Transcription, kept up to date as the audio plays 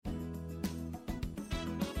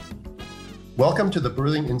Welcome to the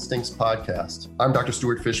Birthing Instincts podcast. I'm Dr.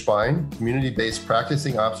 Stuart Fishbein, community-based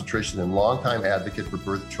practicing obstetrician and longtime advocate for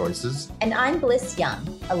birth choices. And I'm Bliss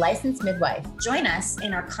Young, a licensed midwife. Join us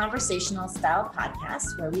in our conversational style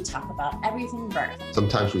podcast where we talk about everything birth.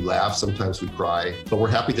 Sometimes we laugh, sometimes we cry, but we're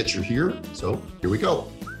happy that you're here. So here we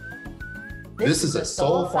go. This is a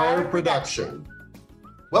Soulfire production.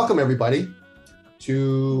 Welcome, everybody,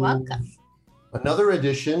 to another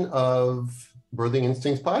edition of Birthing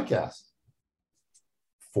Instincts podcast.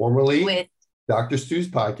 Formerly with Dr. Stu's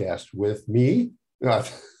podcast with me.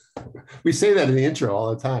 We say that in the intro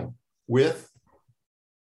all the time. With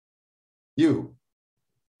you.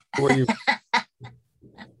 Who are you?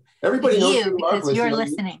 Everybody knows you because you're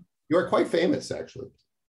listening. You are quite famous, actually.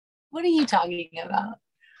 What are you talking about?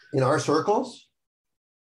 In our circles,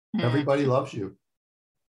 everybody loves you.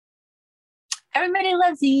 Everybody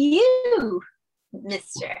loves you,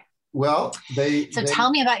 mister. Well,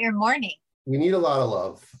 tell me about your morning. We need a lot of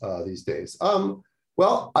love these days.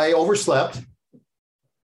 Well, I overslept.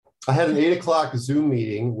 I had an 8 o'clock Zoom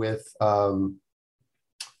meeting with a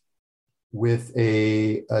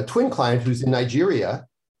twin client who's in Nigeria,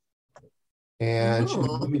 and she'll be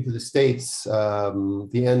moving to the States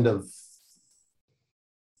the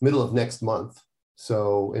middle of next month,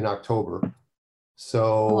 so in October.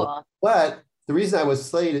 So, cool. But the reason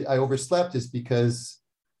I overslept is because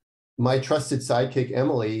my trusted sidekick,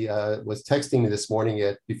 Emily, was texting me this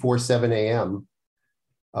morning before 7 a.m.,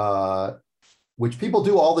 which people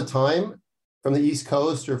do all the time from the East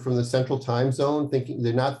Coast or from the Central Time Zone, thinking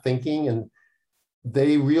they're not thinking, and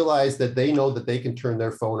they realize that they know that they can turn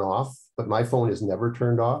their phone off, but my phone is never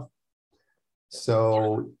turned off.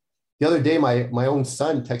 So the other day, my own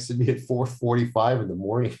son texted me at 4:45 in the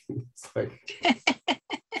morning. It's like,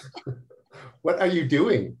 what are you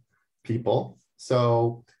doing, people?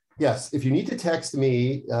 So yes, if you need to text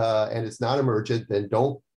me and it's not emergent, then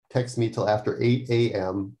don't text me till after 8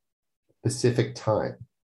 a.m. Pacific time.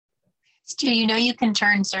 Stu, you know you can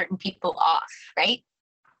turn certain people off, right?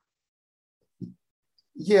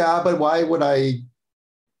 Yeah, but why would I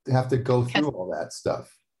have to go through all that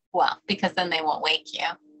stuff? Well, because then they won't wake you.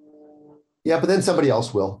 Yeah, but then somebody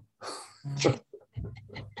else will.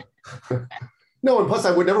 No, and plus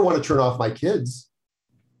I would never want to turn off my kids.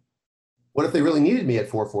 What if they really needed me at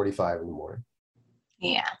 4:45 in the morning?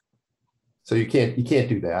 Yeah. So you can't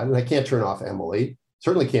do that. And I can't turn off Emily.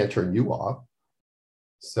 Certainly can't turn you off.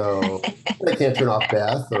 So I can't turn off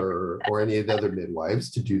Beth or any of the other midwives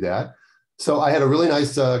to do that. So I had a really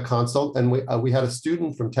nice consult, and we had a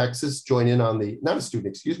student from Texas join in on a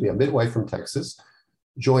midwife from Texas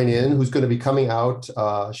join in, who's going to be coming out.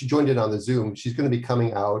 She joined in on the Zoom. She's going to be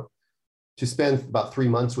coming out to spend about 3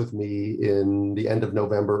 months with me in the end of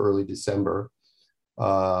November, early December.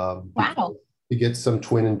 Wow. To get some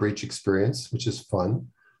twin and breech experience, which is fun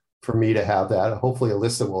for me to have that. Hopefully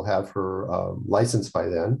Alyssa will have her license by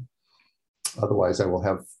then. Otherwise, I will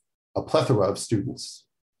have a plethora of students.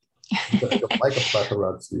 I don't like a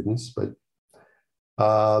plethora of students, but.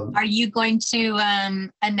 Are you going to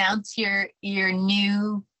announce your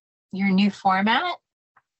new format?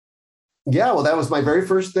 Yeah, well, that was my very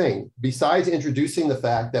first thing. Besides introducing the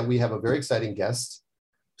fact that we have a very exciting guest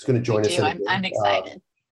who's going to join us. I'm excited.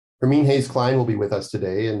 Hermine Hayes-Klein will be with us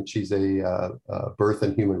today, and she's a birth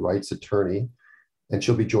and human rights attorney, and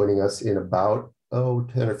she'll be joining us in about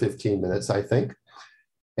 10 or 15 minutes, I think.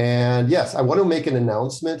 And yes, I want to make an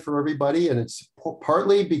announcement for everybody, and it's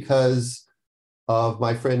partly because of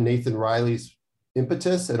my friend Nathan Riley's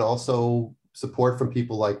impetus and also support from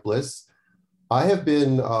people like Bliss. I have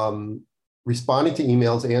been responding to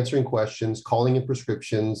emails, answering questions, calling in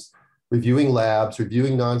prescriptions, reviewing labs,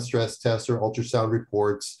 reviewing non-stress tests or ultrasound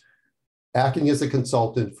reports, acting as a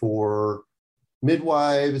consultant for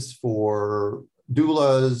midwives, for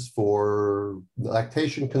doulas, for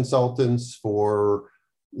lactation consultants, for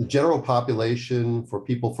the general population, for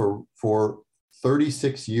people for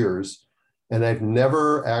 36 years. And I've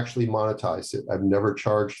never actually monetized it. I've never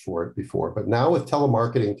charged for it before. But now with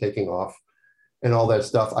telemarketing taking off and all that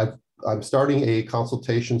stuff, I'm starting a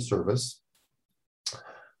consultation service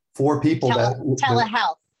for people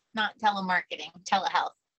telehealth, not telemarketing,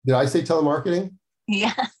 telehealth. Did I say telemarketing?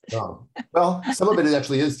 Yeah. Oh. Well, some of it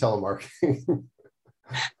actually is telemarketing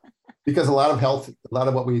because a lot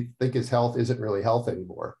of what we think is health isn't really health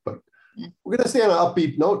anymore. But we're going to stay on an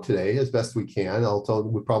upbeat note today as best we can.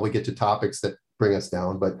 We'll probably get to topics that bring us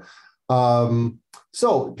down. But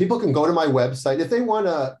so people can go to my website if they want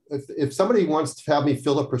to. If somebody wants to have me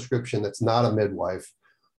fill a prescription that's not a midwife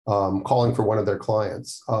calling for one of their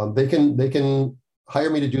clients, they can hire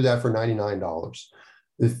me to do that for $99.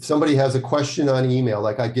 If somebody has a question on email,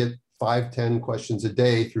 like I get 5-10 questions a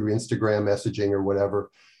day through Instagram messaging or whatever.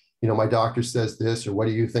 My doctor says this, or what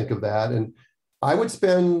do you think of that? And I would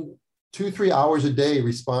spend 2-3 hours a day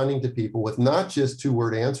responding to people with not just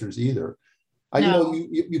 2-word answers either. No.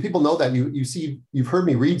 You people know that you've heard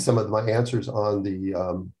me read some of my answers on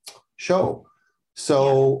the show.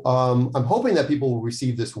 So I'm hoping that people will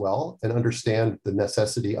receive this well and understand the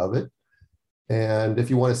necessity of it. And if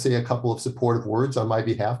you want to say a couple of supportive words on my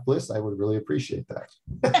behalf, Bliss, I would really appreciate that.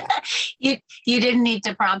 You didn't need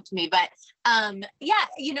to prompt me, but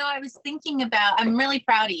I was thinking about, I'm really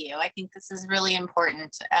proud of you. I think this is really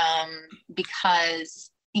important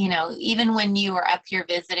because, even when you were up here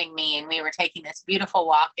visiting me and we were taking this beautiful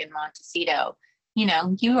walk in Montecito,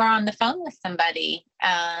 you were on the phone with somebody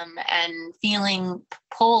and feeling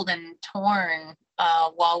pulled and torn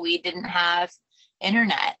while we didn't have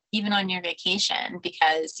internet, even on your vacation,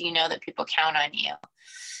 because that people count on you.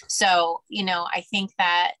 So, I think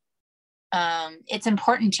that it's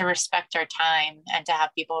important to respect our time and to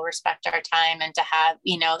have people respect our time and to have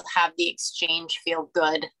the exchange feel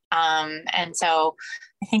good. And so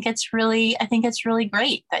I think it's really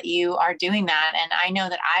great that you are doing that. And I know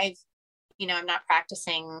that I'm not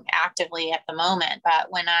practicing actively at the moment, but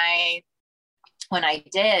when I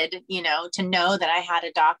did, to know that I had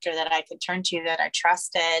a doctor that I could turn to that I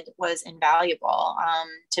trusted was invaluable,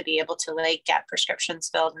 to be able to get prescriptions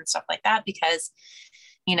filled and stuff like that, because,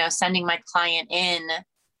 sending my client in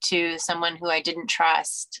to someone who I didn't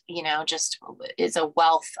trust, just is a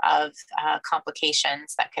wealth of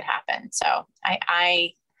complications that could happen. So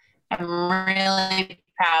I am really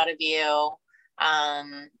proud of you.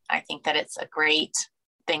 I think that it's a great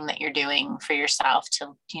thing that you're doing for yourself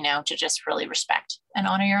to just really respect and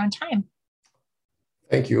honor your own time.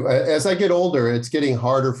 Thank you. As I get older, it's getting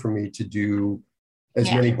harder for me to do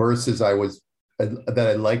as many births as that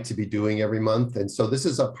I'd like to be doing every month. And so this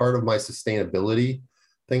is a part of my sustainability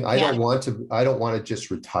thing. I don't want to just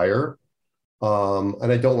retire.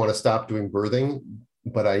 And I don't want to stop doing birthing,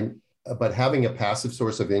 but having a passive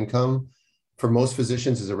source of income for most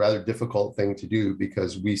physicians is a rather difficult thing to do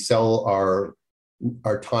because we sell our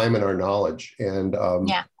time and our knowledge. And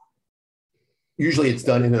usually it's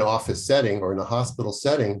done in an office setting or in a hospital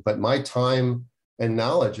setting, but my time and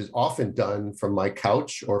knowledge is often done from my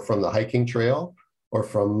couch or from the hiking trail or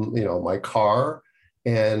from, my car.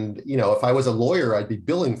 And, if I was a lawyer, I'd be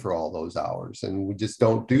billing for all those hours, and we just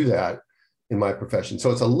don't do that in my profession.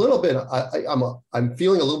 So it's a little bit, I'm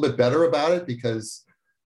feeling a little bit better about it because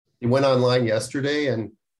it went online yesterday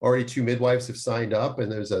and already 2 midwives have signed up,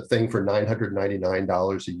 and there's a thing for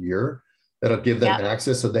 $999 a year that'll give them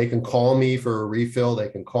access, so they can call me for a refill. They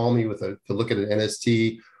can call me to look at an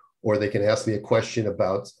NST, or they can ask me a question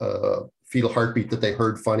about fetal heartbeat that they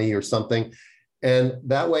heard funny or something. And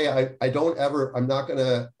that way I'm not going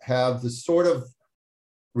to have the sort of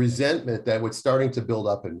resentment that was starting to build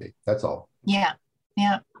up in me. That's all. Yeah.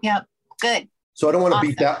 Good. So I don't want to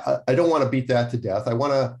beat that. I don't want to beat that to death. I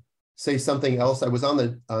want to say something else. I was on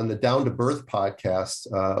the Down to Birth podcast,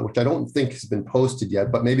 which I don't think has been posted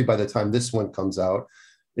yet, but maybe by the time this one comes out,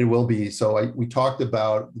 it will be. So we talked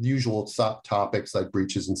about the usual topics like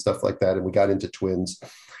breaches and stuff like that, and we got into twins.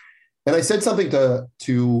 And I said something to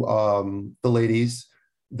the ladies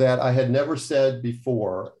that I had never said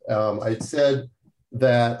before. I had said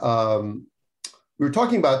that we were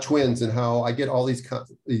talking about twins and how I get all these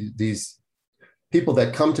people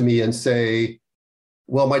that come to me and say,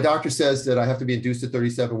 well, my doctor says that I have to be induced at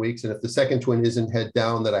 37 weeks. And if the second twin isn't head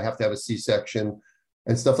down, that I have to have a C-section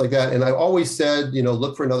and stuff like that. And I always said,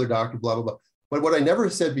 look for another doctor, blah, blah, blah. But what I never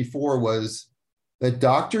said before was that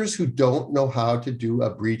doctors who don't know how to do a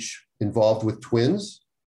breech involved with twins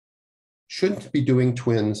shouldn't be doing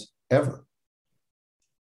twins ever.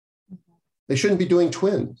 They shouldn't be doing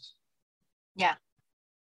twins. Yeah.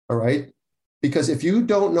 All right. Because if you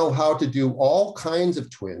don't know how to do all kinds of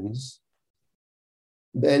twins,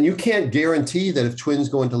 then you can't guarantee that if twins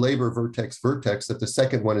go into labor vertex, that the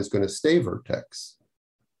second one is going to stay vertex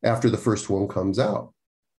after the first one comes out.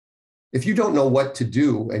 If you don't know what to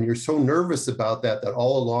do and you're so nervous about that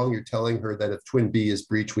all along you're telling her that if twin B is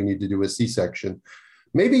breech, we need to do a C-section,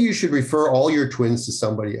 maybe you should refer all your twins to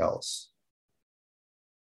somebody else.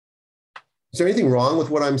 Is there anything wrong with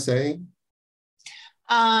what I'm saying?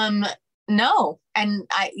 No. And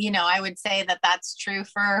I would say that that's true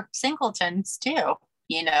for singletons too.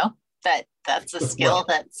 That's a skill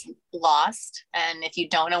that's lost. And if you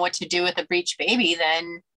don't know what to do with a breech baby,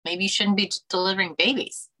 then maybe you shouldn't be delivering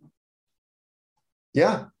babies.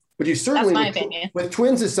 Yeah, but you certainly, that's my opinion. With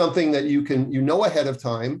twins is something that you know ahead of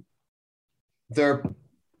time. They're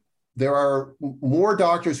there are more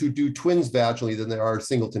doctors who do twins vaginally than there are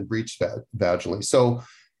singleton breech vaginally. So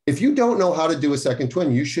if you don't know how to do a second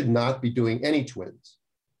twin, you should not be doing any twins.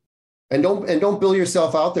 And don't bill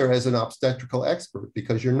yourself out there as an obstetrical expert,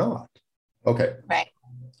 because you're not. Okay. Right.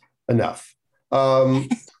 Enough.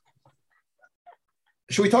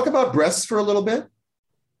 Should we talk about breasts for a little bit?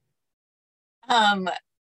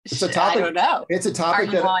 It's a topic. I don't know. It's a topic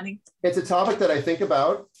it's a topic that I think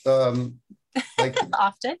about like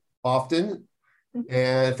often,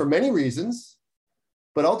 and for many reasons.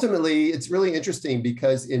 But ultimately, it's really interesting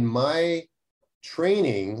because in my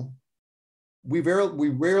training, we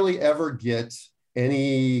rarely ever get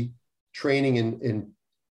any training in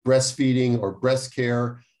breastfeeding or breast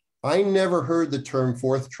care. I never heard the term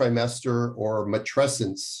fourth trimester or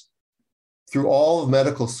matrescence through all of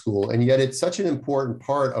medical school, and yet it's such an important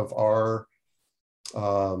part of our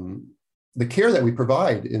the care that we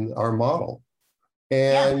provide in our model.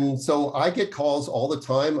 And so I get calls all the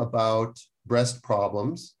time about breast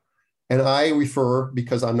problems, and I refer,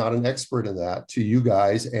 because I'm not an expert in that, to you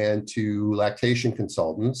guys and to lactation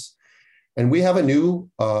consultants. And we have a new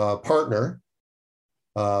partner,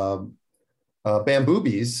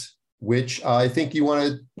 Bamboobies, which I think you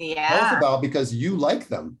want to tell us about because you like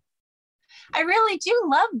them. I really do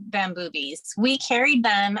love Bamboobies. We carried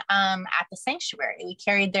them at the sanctuary. We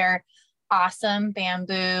carried their awesome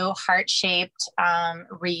bamboo heart-shaped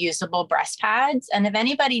reusable breast pads. And if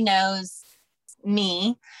anybody knows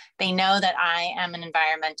me, they know that I am an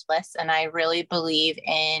environmentalist, and I really believe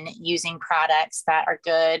in using products that are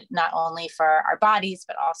good not only for our bodies,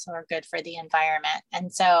 but also are good for the environment.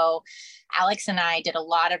 And so Alex and I did a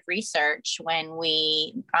lot of research when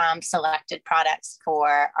we selected products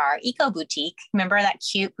for our eco boutique. Remember that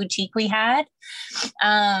cute boutique we had?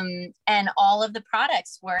 And all of the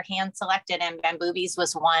products were hand selected, and Bamboobies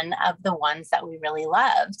was one of the ones that we really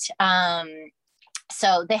loved.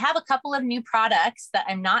 So they have a couple of new products that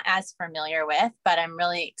I'm not as familiar with, but I'm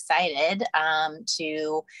really excited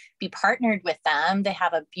to be partnered with them. They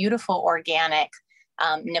have a beautiful organic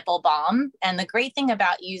nipple balm. And the great thing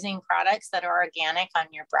about using products that are organic on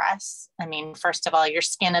your breasts, I mean, first of all, your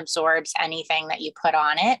skin absorbs anything that you put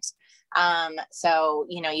on it. So,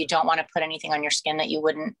 you don't want to put anything on your skin that you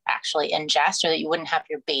wouldn't actually ingest or that you wouldn't have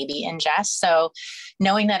your baby ingest. So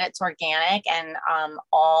knowing that it's organic and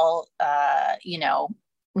all,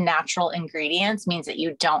 natural ingredients means that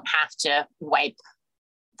you don't have to wipe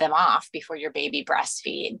them off before your baby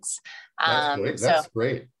breastfeeds. That's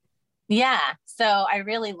great. Yeah. So I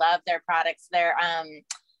really love their products. They're,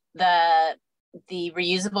 the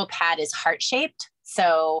reusable pad is heart-shaped.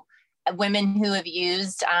 So women who have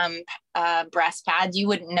used breast pads, you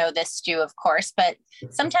wouldn't know this, Stu, of course, but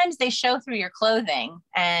sometimes they show through your clothing,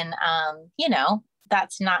 and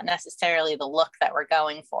that's not necessarily the look that we're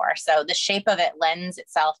going for. So the shape of it lends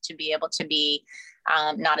itself to be able to be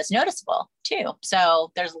not as noticeable too.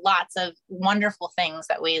 So there's lots of wonderful things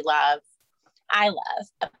that I love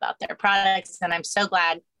about their products, and I'm so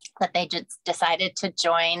glad that they just decided to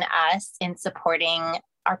join us in supporting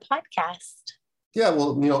our podcast. Yeah,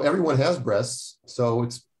 well, everyone has breasts, so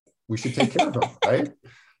we should take care of them, right?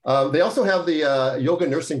 They also have the yoga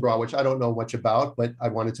nursing bra, which I don't know much about, but I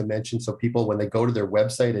wanted to mention so people, when they go to their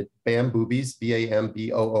website at Bamboobies,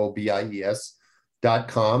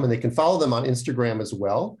 BAMBOOBIES.com, and they can follow them on Instagram as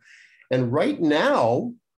well. And right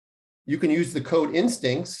now, you can use the code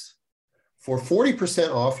INSTINCTS for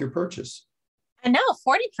 40% off your purchase. I know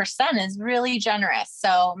 40% is really generous.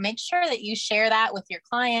 So make sure that you share that with your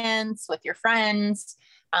clients, with your friends.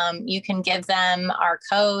 You can give them our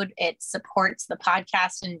code. It supports the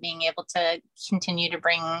podcast and being able to continue to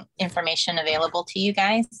bring information available to you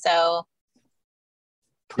guys. So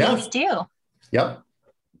please do. Yep.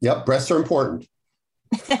 Breasts are important.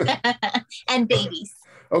 And babies.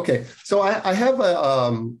 Okay. So I have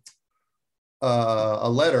a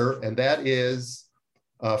letter, and that is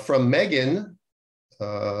from Megan,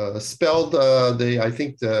 spelled I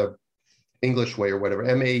think the English way or whatever,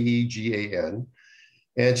 Maegan.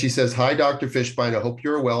 And she says, "Hi, Dr. Fishbein. I hope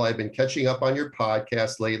you're well. I've been catching up on your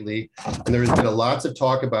podcast lately, and there's been lots of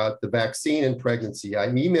talk about the vaccine and pregnancy. I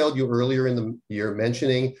emailed you earlier in the year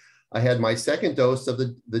mentioning I had my second dose of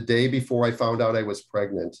the day before I found out I was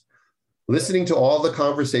pregnant. Listening to all the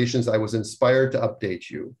conversations, I was inspired to update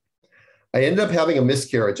you. I ended up having a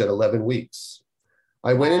miscarriage at 11 weeks.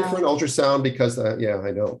 I went in for an ultrasound because,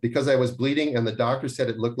 because I was bleeding, and the doctor said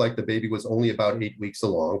it looked like the baby was only about 8 weeks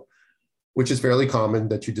along, which is fairly common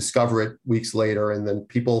that you discover it weeks later. And then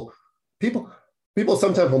people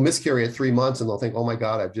sometimes will miscarry at 3 months, and they'll think, oh my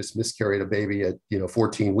God, I've just miscarried a baby at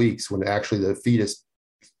 14 weeks, when actually the fetus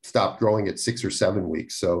stopped growing at 6 or 7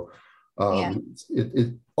 weeks. So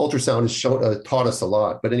ultrasound has taught us a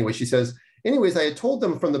lot. But anyway, she says, anyways, I had told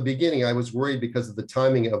them from the beginning I was worried because of the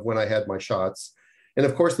timing of when I had my shots. And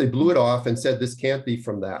of course, they blew it off and said, this can't be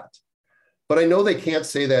from that. But I know they can't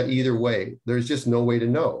say that either way. There's just no way to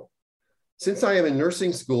know. Since I am in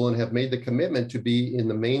nursing school and have made the commitment to be in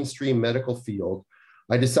the mainstream medical field,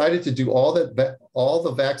 I decided to do all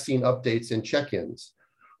the vaccine updates and check-ins.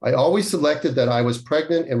 I always selected that I was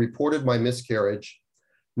pregnant and reported my miscarriage.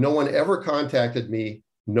 No one ever contacted me,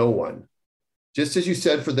 no one. Just as you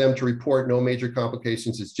said, for them to report no major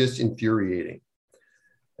complications is just infuriating.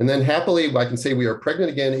 And then happily, I can say we are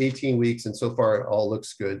pregnant again, 18 weeks, and so far it all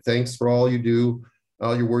looks good. Thanks for all you do,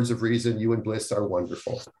 all your words of reason. You and Bliss are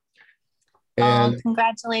wonderful. And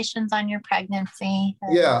congratulations on your pregnancy.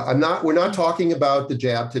 Yeah, we're not talking about the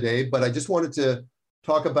jab today, but I just wanted to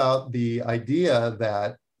talk about the idea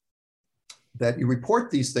that you report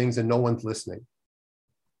these things and no one's listening.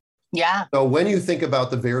 Yeah. So when you think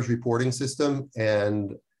about the VAERS reporting system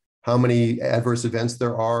and how many adverse events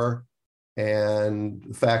there are, and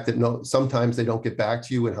the fact that sometimes they don't get back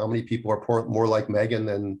to you, and how many people are more like Megan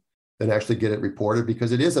than actually get it reported,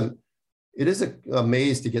 because it is a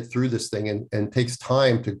maze to get through this thing and takes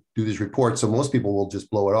time to do these reports. So most people will just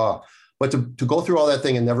blow it off. But to go through all that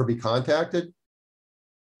thing and never be contacted,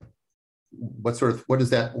 what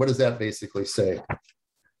does that basically say?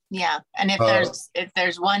 Yeah. And if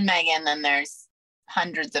there's one Megan, then there's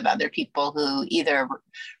hundreds of other people who either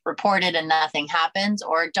report it and nothing happens,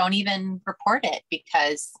 or don't even report it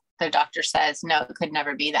because their doctor says, no, it could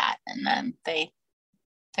never be that. And then they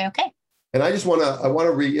say, okay. And I want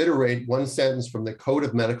to reiterate one sentence from the Code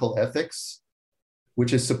of Medical Ethics,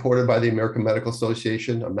 which is supported by the American Medical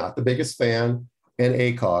Association. I'm not the biggest fan, and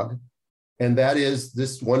ACOG. And that is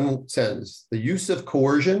this one sentence: the use of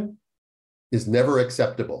coercion is never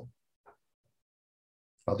acceptable.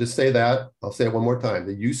 I'll just say that. I'll say it one more time.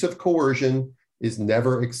 The use of coercion is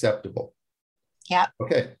never acceptable. Yeah.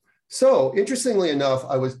 Okay. So interestingly enough,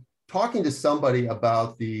 I was talking to somebody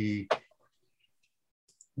about the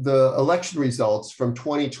election results from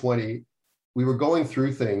 2020. We were going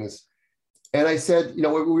through things, and I said,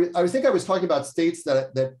 I think I was talking about states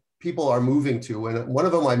that people are moving to, and one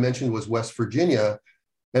of them I mentioned was West Virginia.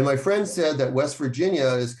 And my friend said that West Virginia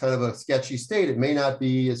is kind of a sketchy state. It may not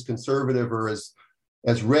be as conservative or as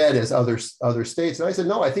red as other states. And I said,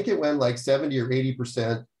 no, I think it went like 70 or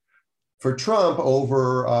 80% for Trump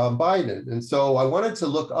over Biden. And so I wanted to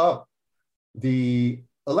look up the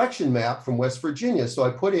election map from West Virginia. So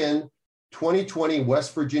I put in 2020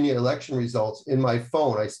 West Virginia election results in my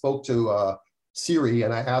phone. I spoke to Siri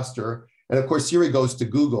and I asked her, and of course Siri goes to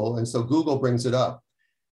Google, and so Google brings it up.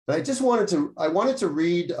 And I just wanted to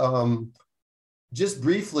read just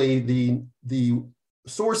briefly the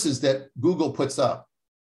sources that Google puts up.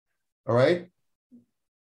 All right.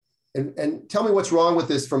 And tell me what's wrong with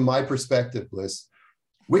this from my perspective, Bliss.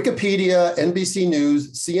 Wikipedia, NBC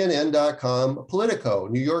News, CNN.com, Politico,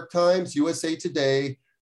 New York Times, USA Today,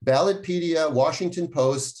 Ballotpedia, Washington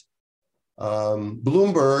Post,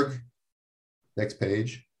 Bloomberg, next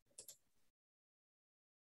page,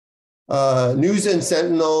 News and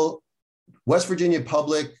Sentinel, West Virginia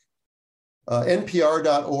Public,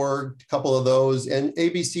 NPR.org, a couple of those, and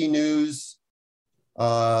ABC News,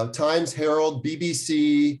 Times Herald,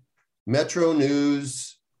 BBC, Metro News.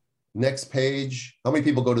 Next page. How many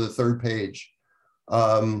people go to the third page?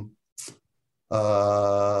 Sometimes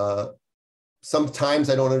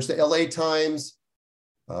I don't understand. LA Times.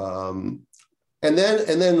 And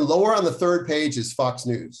then lower on the third page is Fox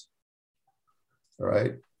News. All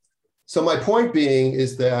right. So my point being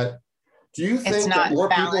is that, do you think that more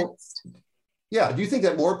balanced people? Yeah. Do you think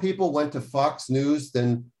that more people went to Fox News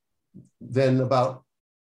than about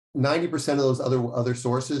 90% of those other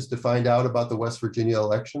sources to find out about the West Virginia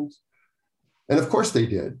elections? And of course they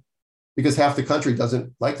did, because half the country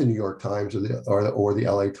doesn't like the New York Times or the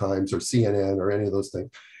LA Times or CNN or any of those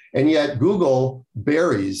things. And yet Google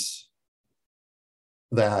buries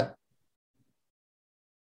that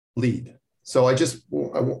lead. So I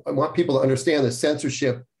want people to understand the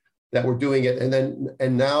censorship that we're doing it.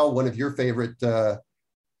 And now one of your favorite, well,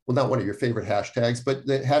 not one of your favorite hashtags, but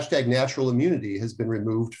the hashtag natural immunity has been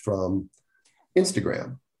removed from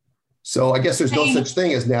Instagram. So I guess there's no such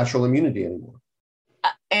thing as natural immunity anymore.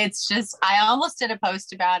 It's just, I almost did a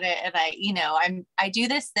post about it. And I do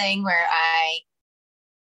this thing where I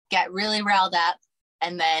get really riled up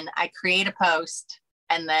and then I create a post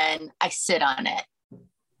and then I sit on it,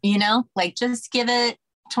 like just give it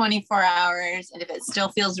 24 hours. And if it still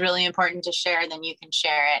feels really important to share, then you can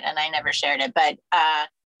share it. And I never shared it, but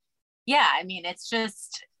Yeah, I mean, it's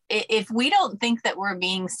just, if we don't think that we're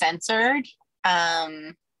being censored,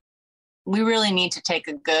 we really need to take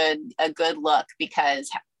a good look, because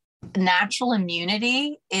natural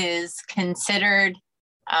immunity is considered,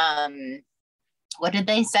 what did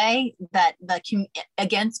they say, that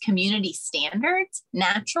against community standards,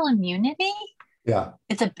 natural immunity, Yeah.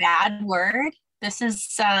 it's a bad word. This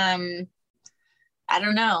is I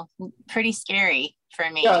don't know, pretty scary for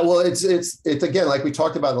me. Yeah, well, it's again, like we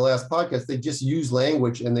talked about in the last podcast, they just use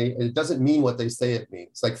language and it doesn't mean what they say it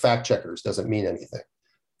means. Like fact checkers doesn't mean anything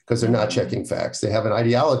because they're not checking facts. They have an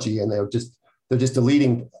ideology and they're just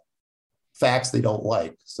deleting facts they don't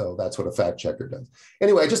like. So that's what a fact checker does.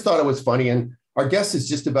 Anyway, I just thought it was funny, and our guest is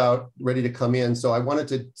just about ready to come in. So I wanted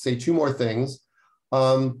to say two more things.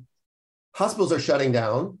 Hospitals are shutting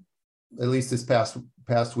down, at least this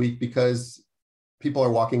past week, because people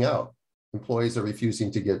are walking out. Employees are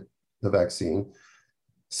refusing to get the vaccine.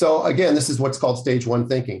 So again, this is what's called stage one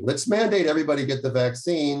thinking. Let's mandate everybody get the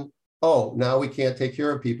vaccine. Oh, now we can't take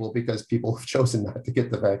care of people because people have chosen not to get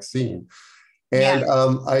the vaccine. And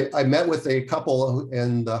I met with a couple,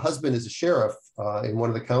 and the husband is a sheriff in one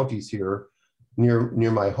of the counties here near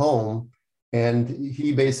my home. And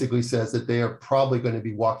he basically says that they are probably going to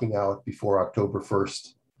be walking out before October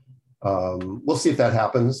 1st. We'll see if that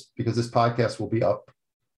happens, because this podcast will be up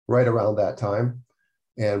right around that time,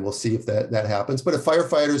 and we'll see if that happens. But if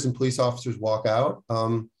firefighters and police officers walk out,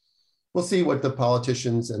 we'll see what the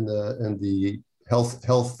politicians and the health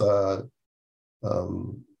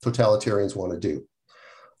totalitarians want to do.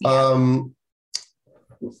 Yeah.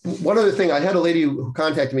 One other thing, I had a lady who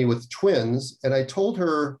contacted me with twins, and I told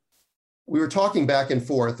her, we were talking back and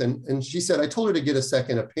forth, and she said, I told her to get a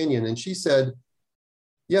second opinion, and she said,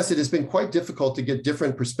 yes, it has been quite difficult to get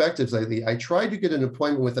different perspectives lately. I tried to get an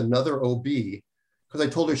appointment with another OB because I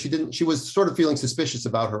told her she was sort of feeling suspicious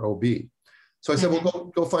about her OB. So I said,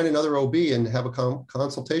 well, go find another OB and have a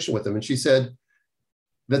consultation with them. And she said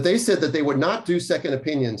that they said that they would not do second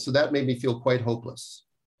opinions. So that made me feel quite hopeless.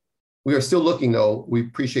 We are still looking, though. We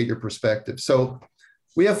appreciate your perspective. So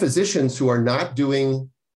we have physicians who are not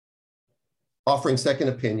offering second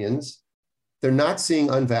opinions. They're not seeing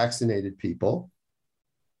unvaccinated people.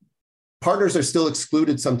 Partners are still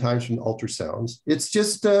excluded sometimes from ultrasounds. It's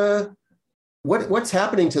just what's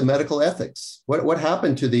happening to medical ethics? What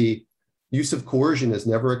happened to the use of coercion is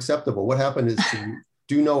never acceptable? What happened is to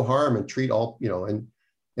do no harm and treat all,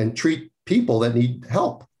 and treat people that need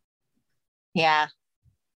help. Yeah,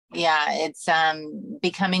 it's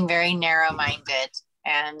becoming very narrow-minded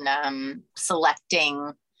and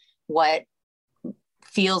selecting what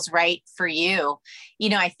feels right for you.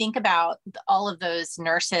 I think about all of those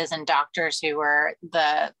nurses and doctors who were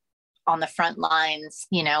on the front lines,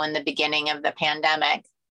 in the beginning of the pandemic,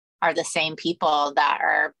 are the same people that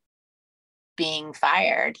are being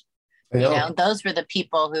fired. Those were the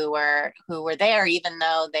people who were there, even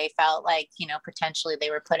though they felt like, potentially they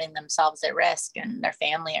were putting themselves at risk and their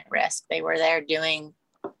family at risk. They were there doing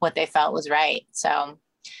what they felt was right. So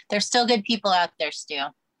there's still good people out there, Stu.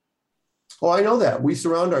 Well, I know that. We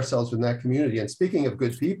surround ourselves in that community. And speaking of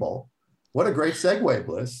good people, what a great segue,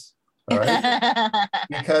 Bliss. All right.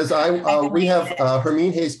 Because we have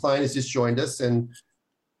Hermine Hayes-Klein has just joined us. And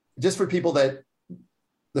just for people the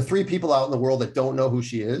three people out in the world that don't know who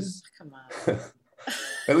she is, come on.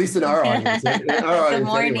 At least in our audience,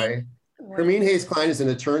 anyway. Hermine Hayes-Klein is an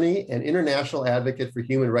attorney and international advocate for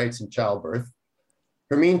human rights in childbirth.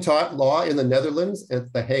 Hermine taught law in the Netherlands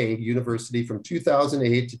at The Hague University from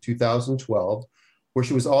 2008 to 2012, where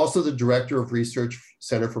she was also the director of Research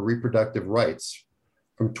Center for Reproductive Rights.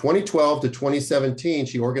 From 2012 to 2017,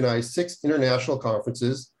 she organized 6 international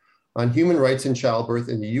conferences on human rights in childbirth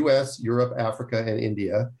in the US, Europe, Africa, and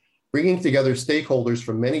India, bringing together stakeholders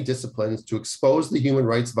from many disciplines to expose the human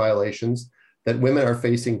rights violations that women are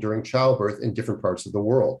facing during childbirth in different parts of the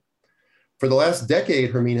world. For the last decade,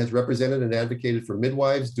 Hermine has represented and advocated for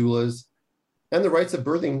midwives, doulas, and the rights of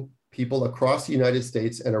birthing people across the United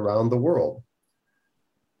States and around the world.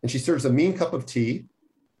 And she serves a mean cup of tea.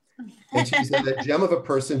 And she's a gem of a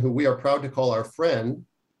person who we are proud to call our friend.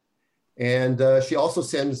 And she also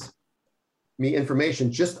sends me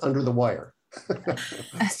information just under the wire.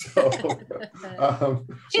 She's welcome.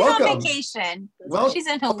 On vacation. Well, she's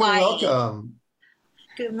in Hawaii. Welcome.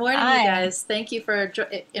 Good morning, you guys. Thank you for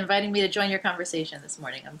inviting me to join your conversation this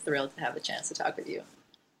morning. I'm thrilled to have the chance to talk with you.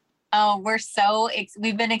 Oh,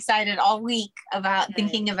 we've been excited all week about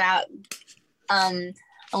thinking about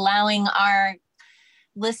allowing our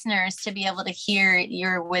listeners to be able to hear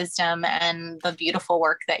your wisdom and the beautiful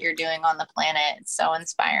work that you're doing on the planet. It's so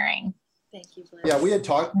inspiring. Thank you, Bliss. Yeah, we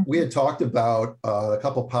had talked about a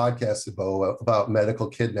couple podcasts ago about medical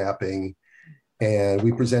kidnapping, and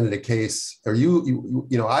we presented a case. Or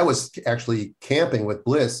I was actually camping with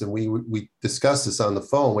Bliss, and we discussed this on the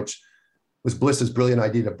phone, which was Bliss's brilliant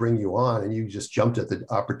idea to bring you on, and you just jumped at the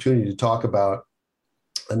opportunity to talk about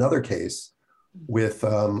another case with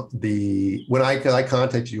when I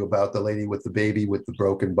contacted you about the lady with the baby with the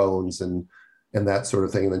broken bones and that sort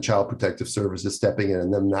of thing, and then Child Protective Services stepping in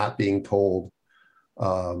and them not being told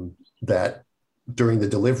that during the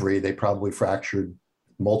delivery they probably fractured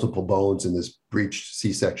multiple bones in this breached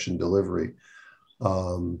C-section delivery.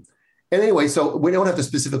 And anyway, so we don't have to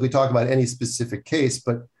specifically talk about any specific case,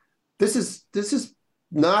 but this is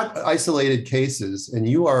not isolated cases, and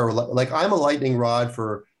you are like, I'm a lightning rod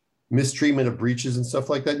for mistreatment of breaches and stuff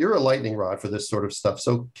like that. You're a lightning rod for this sort of stuff.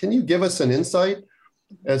 So can you give us an insight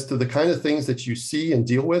as to the kind of things that you see and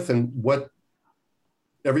deal with, and what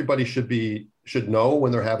everybody should know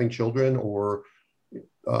when they're having children, or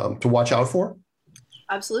to watch out for?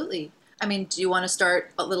 Absolutely. I mean, do you want to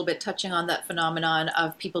start a little bit touching on that phenomenon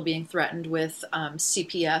of people being threatened with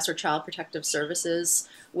CPS or Child Protective Services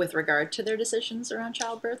with regard to their decisions around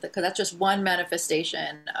childbirth? Because that's just one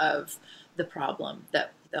manifestation of the problem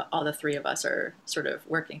that all the three of us are sort of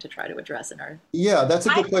working to try to address in our... Yeah, that's a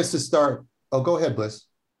good place to start. Oh, go ahead, Bliss.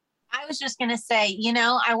 I was just going to say,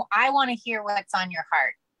 I want to hear what's on your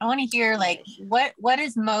heart. I want to hear like what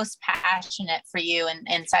is most passionate for you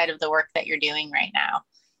inside of the work that you're doing right now.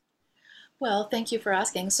 Well, thank you for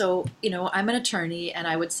asking. So, I'm an attorney, and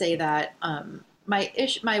I would say that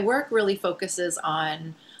my work really focuses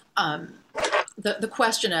on the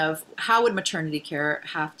question of how would maternity care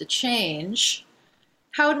have to change?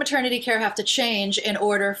 How would maternity care have to change in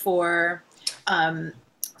order for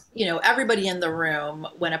everybody in the room,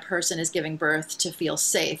 when a person is giving birth, to feel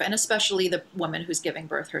safe, and especially the woman who's giving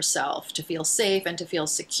birth herself, to feel safe and to feel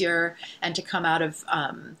secure, and to come out of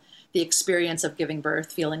the experience of giving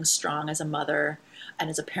birth feeling strong as a mother and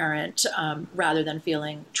as a parent, rather than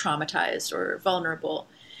feeling traumatized or vulnerable.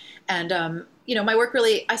 And, my work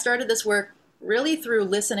really, I started this work really through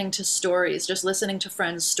listening to stories, just listening to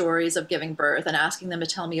friends' stories of giving birth and asking them to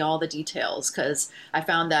tell me all the details. Because I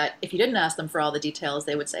found that if you didn't ask them for all the details,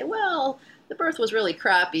 they would say, well, the birth was really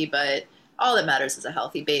crappy, but all that matters is a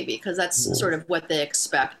healthy baby, because that's sort of what they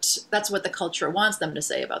expect. That's what the culture wants them to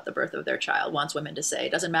say about the birth of their child, wants women to say.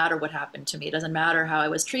 It doesn't matter what happened to me. It doesn't matter how I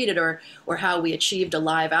was treated or how we achieved a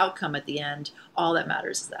live outcome at the end. All that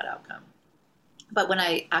matters is that outcome. But when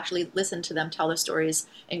I actually listened to them tell their stories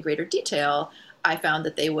in greater detail, I found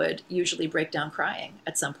that they would usually break down crying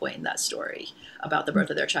at some point in that story about the birth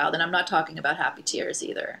of their child. And I'm not talking about happy tears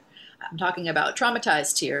either. I'm talking about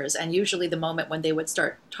traumatized tears. And usually the moment when they would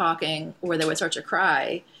start talking, or they would start to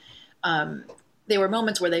cry, they were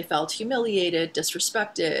moments where they felt humiliated,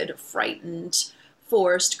 disrespected, frightened,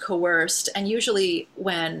 forced, coerced. And usually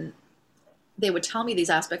when they would tell me these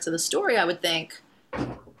aspects of the story, I would think,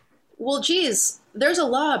 well, geez, there's a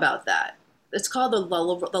law about that. It's called the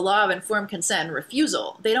law of informed consent and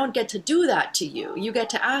refusal. They don't get to do that to you. You get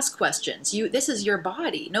to ask questions. This is your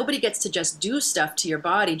body. Nobody gets to just do stuff to your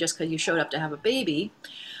body just because you showed up to have a baby.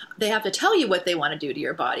 They have to tell you what they want to do to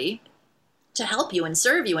your body to help you and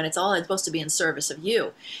serve you, and it's supposed to be in service of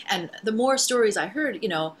you. And the more stories I heard,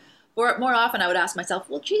 more often I would ask myself,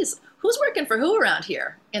 well, geez, who's working for who around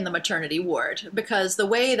here in the maternity ward? Because the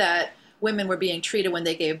way that women were being treated when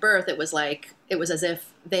they gave birth, it was as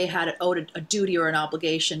if they had owed a duty or an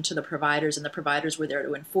obligation to the providers, and the providers were there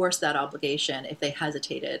to enforce that obligation if they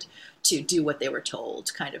hesitated to do what they were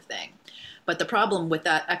told, kind of thing. But the problem with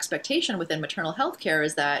that expectation within maternal health care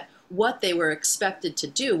is that what they were expected to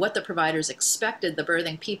do, what the providers expected the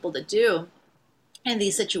birthing people to do in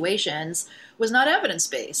these situations, was not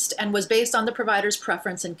evidence-based and was based on the provider's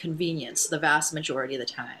preference and convenience the vast majority of the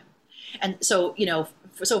time. And so,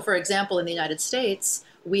 for example, in the United States,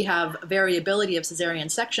 we have variability of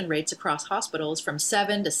cesarean section rates across hospitals from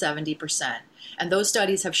 7 to 70%. And those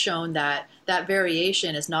studies have shown that that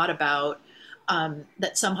variation is not about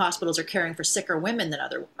that some hospitals are caring for sicker women than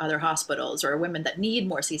other hospitals, or women that need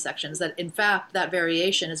more C-sections. That in fact, that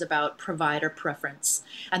variation is about provider preference.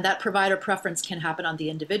 And that provider preference can happen on the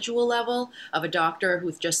individual level of a doctor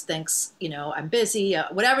who just thinks, I'm busy,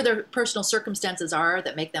 whatever their personal circumstances are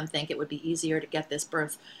that make them think it would be easier to get this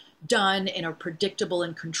birth done in a predictable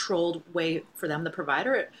and controlled way for them, the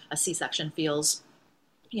provider. A C-section feels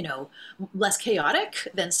less chaotic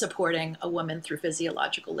than supporting a woman through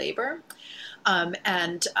physiological labor.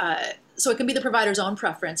 So it can be the provider's own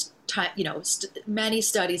preference. Many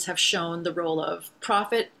studies have shown the role of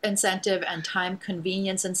profit incentive and time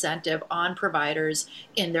convenience incentive on providers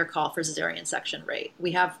in their call for cesarean section rate.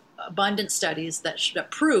 We have abundant studies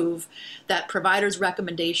that prove that providers'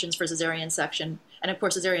 recommendations for cesarean section, and of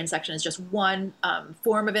course cesarean section is just one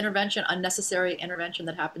form of intervention, unnecessary intervention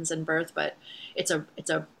that happens in birth, but it's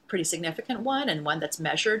a pretty significant one, and one that's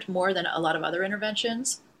measured more than a lot of other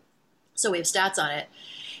interventions. So we have stats on it.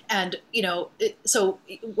 And, so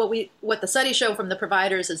what the studies show from the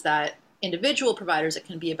providers is that individual providers, it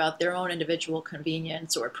can be about their own individual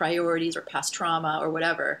convenience or priorities or past trauma or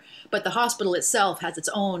whatever. But the hospital itself has its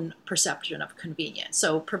own perception of convenience.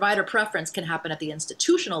 So provider preference can happen at the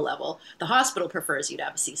institutional level. The hospital prefers you to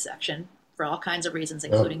have a C-section for all kinds of reasons,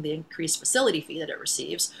 including the increased facility fee that it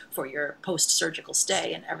receives for your post-surgical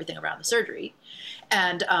stay and everything around the surgery.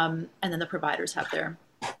 And then the providers have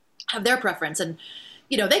their preference. And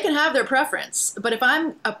they can have their preference, but if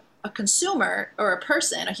I'm a consumer or a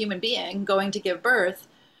person, a human being going to give birth,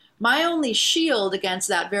 my only shield against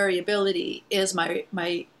that variability is my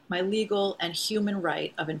legal and human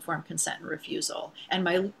right of informed consent and refusal.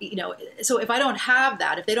 And so if I don't have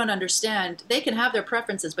that, if they don't understand, they can have their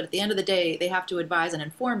preferences, but at the end of the day, they have to advise and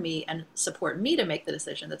inform me and support me to make the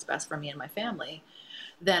decision that's best for me and my family,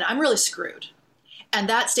 then I'm really screwed. And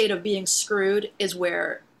that state of being screwed is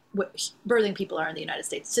where birthing people are in the United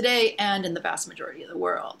States today and in the vast majority of the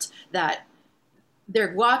world, that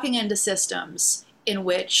they're walking into systems in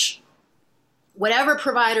which whatever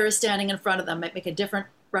provider is standing in front of them might make a different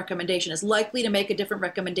recommendation, is likely to make a different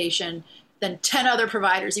recommendation than 10 other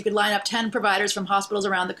providers. You could line up 10 providers from hospitals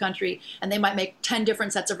around the country, and they might make 10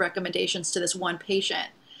 different sets of recommendations to this one patient.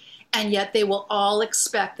 And yet they will all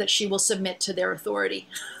expect that she will submit to their authority.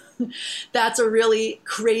 That's a really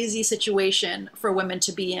crazy situation for women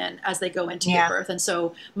to be in as they go into give birth. And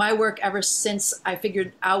so my work ever since I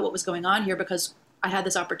figured out what was going on here, because I had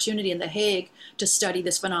this opportunity in The Hague to study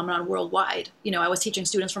this phenomenon worldwide. I was teaching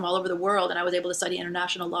students from all over the world, and I was able to study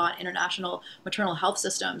international law and international maternal health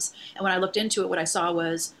systems. And when I looked into it, what I saw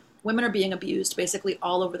was women are being abused basically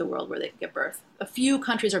all over the world where they give birth. A few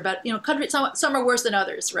countries are better, some are worse than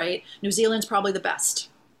others, right? New Zealand's probably the best,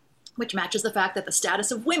 which matches the fact that the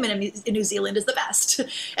status of women in New Zealand is the best.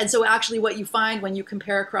 And so actually what you find when you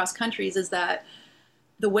compare across countries is that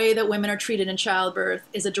the way that women are treated in childbirth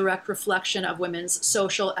is a direct reflection of women's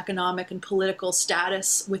social, economic, and political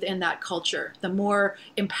status within that culture. The more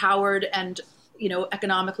empowered and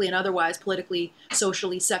economically and otherwise, politically,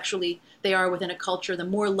 socially, sexually, they are within a culture, the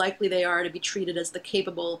more likely they are to be treated as the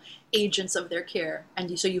capable agents of their care.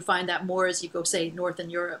 And so you find that more as you go, say,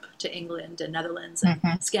 Northern Europe to England and Netherlands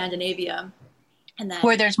and Scandinavia. And then,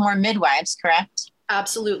 where there's more midwives, correct?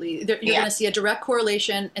 Absolutely. You're going to see a direct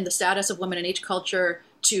correlation in the status of women in each culture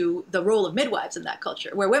to the role of midwives in that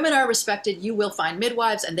culture. Where women are respected, you will find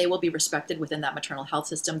midwives, and they will be respected within that maternal health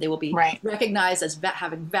system. They will be recognized as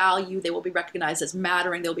having value. They will be recognized as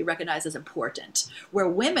mattering. They'll be recognized as important. Where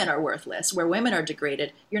women are worthless, where women are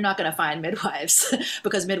degraded, you're not going to find midwives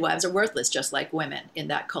because midwives are worthless just like women in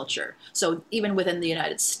that culture. So even within the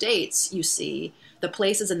United States, you see the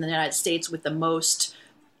places in the United States with the most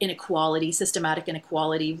inequality, systematic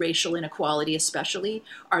inequality, racial inequality especially,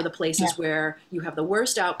 are the places where you have the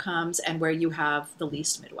worst outcomes and where you have the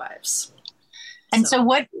least midwives. And so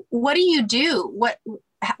what do you do?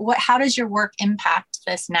 How does your work impact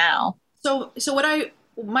this now? So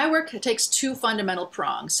my work takes two fundamental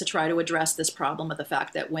prongs to try to address this problem of the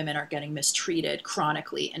fact that women are getting mistreated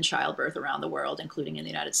chronically in childbirth around the world, including in the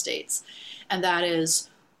United States. And that is,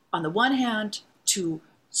 on the one hand, to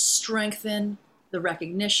strengthen the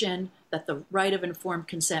recognition that the right of informed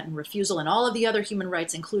consent and refusal and all of the other human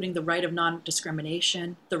rights, including the right of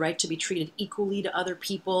non-discrimination, the right to be treated equally to other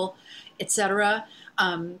people, etc.,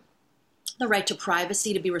 the right to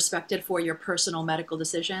privacy, to be respected for your personal medical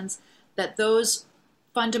decisions, that those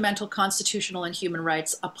fundamental constitutional and human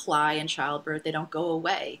rights apply in childbirth. They don't go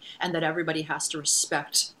away, and that everybody has to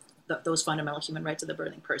respect those fundamental human rights of the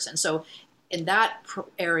birthing person. So in that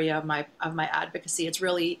area of my advocacy, it's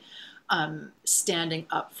really standing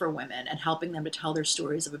up for women and helping them to tell their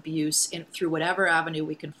stories of abuse through whatever avenue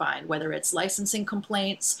we can find, whether it's licensing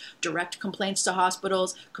complaints, direct complaints to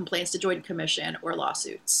hospitals, complaints to Joint Commission, or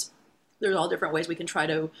lawsuits. There's all different ways we can try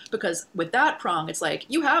to, because with that prong, it's like,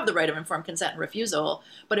 you have the right of informed consent and refusal,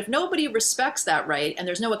 but if nobody respects that right and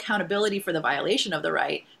there's no accountability for the violation of the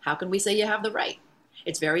right, how can we say you have the right?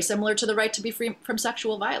 It's very similar to the right to be free from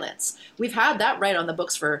sexual violence. We've had that right on the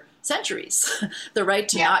books for centuries, the right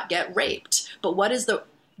to not get raped. But what is the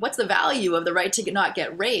what's the value of the right to not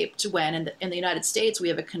get raped when in the United States we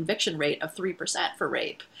have a conviction rate of 3% for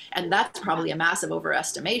rape, and that's probably a massive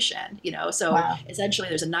overestimation, you know. So Wow. essentially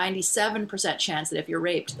there's a 97% chance that if you're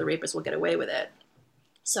raped, the rapist will get away with it.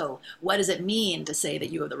 So what does it mean to say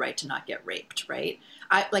that you have the right to not get raped, right?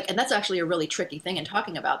 And that's actually a really tricky thing in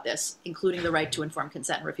talking about this, including the right to informed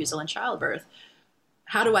consent and refusal in childbirth.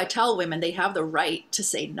 How do I tell women they have the right to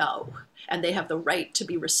say no, and they have the right to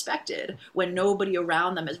be respected when nobody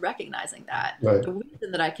around them is recognizing that? Right. The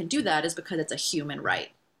reason that I can do that is because it's a human right.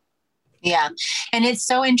 Yeah. And it's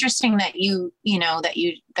so interesting that you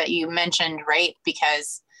mentioned rape,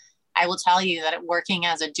 because I will tell you that working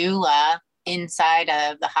as a doula inside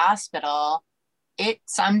of the hospital, it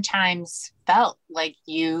sometimes felt like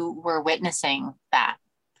you were witnessing that.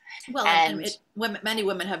 Well, many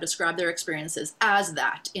women have described their experiences as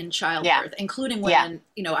that in childbirth, including women,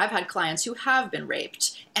 I've had clients who have been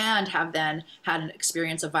raped and have then had an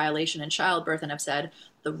experience of violation in childbirth and have said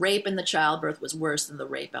the rape in the childbirth was worse than the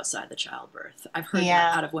rape outside the childbirth. I've heard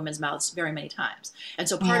that out of women's mouths very many times. And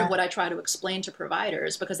so part of what I try to explain to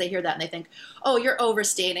providers, because they hear that and they think, oh, you're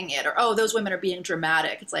overstating it, or, oh, those women are being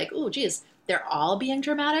dramatic. It's like, oh, geez, they're all being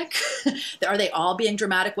dramatic? Are they all being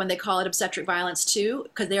dramatic when they call it obstetric violence too?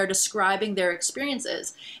 Because they are describing their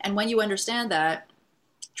experiences. And when you understand that,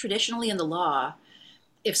 traditionally in the law,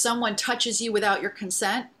 if someone touches you without your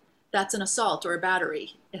consent, that's an assault or a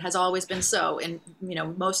battery. It has always been so in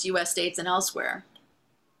most US states and elsewhere.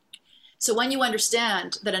 So when you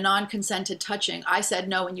understand that a non-consented touching, I said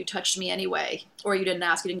no and you touched me anyway, or you didn't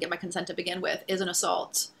ask, you didn't get my consent to begin with, is an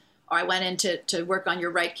assault. Or I went in to work on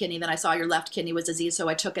your right kidney, then I saw your left kidney was diseased, so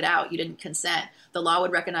I took it out. You didn't consent. The law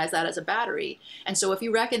would recognize that as a battery. And so if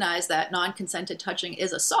you recognize that non-consented touching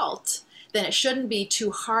is assault, then it shouldn't be too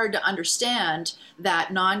hard to understand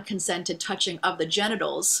that non-consented touching of the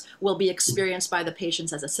genitals will be experienced by the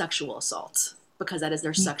patients as a sexual assault, because that is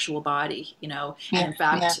their sexual body, and in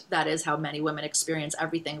fact, that is how many women experience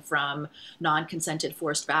everything from non-consented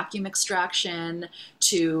forced vacuum extraction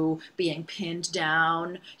to being pinned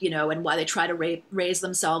down, and why they try to raise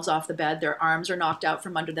themselves off the bed, their arms are knocked out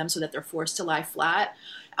from under them so that they're forced to lie flat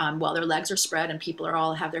while their legs are spread and people are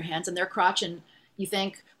all have their hands in their crotch. And you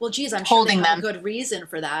think, well, geez, I'm sure they have a good reason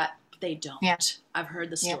for that. They don't. Yeah. I've heard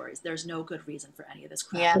the stories. Yeah. There's no good reason for any of this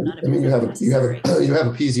crap. Yeah. None of it is necessary. You have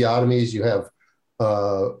episiotomies, you have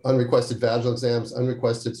unrequested vaginal exams,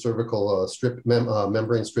 unrequested cervical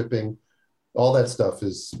membrane stripping. All that stuff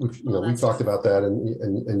is, we've talked about that,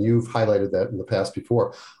 and you've highlighted that in the past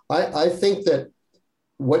before. I think that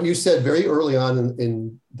what you said very early on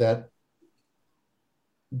in that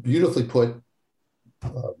beautifully put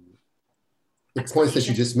the points that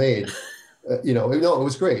you just made, it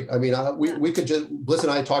was great. I mean, we could just, Bliss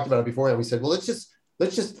and I talked about it beforehand. We said, well, let's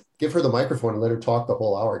just give her the microphone and let her talk the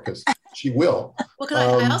whole hour, because she will. Well,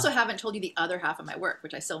 because I also haven't told you the other half of my work,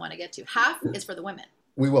 which I still want to get to. Half is for the women.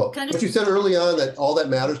 We will. But you said early on that all that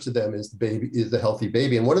matters to them is the healthy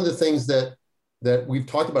baby. And one of the things that we've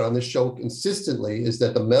talked about on this show consistently is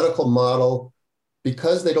that the medical model,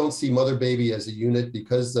 because they don't see mother baby as a unit,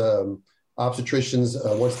 because obstetricians,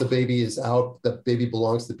 once the baby is out, the baby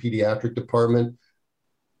belongs to the pediatric department.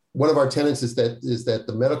 One of our tenets is that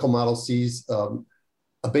the medical model sees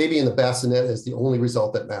a baby in the bassinet as the only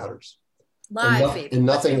result that matters. Live baby. And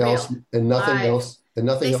nothing else. And nothing live. Else. And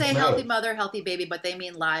nothing. They say else healthy matters. mother, healthy baby, but they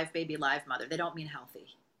mean live baby, live mother. They don't mean healthy.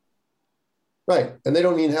 Right, and they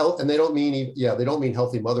don't mean health, and they don't mean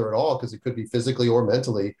healthy mother at all, because it could be physically or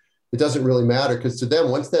mentally. It doesn't really matter, because to them,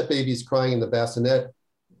 once that baby's crying in the bassinet,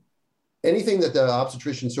 anything that the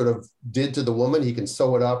obstetrician sort of did to the woman, he can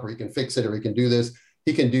sew it up, or he can fix it, or he can do this,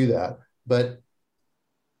 he can do that. But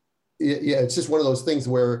it's just one of those things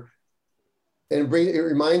where, and it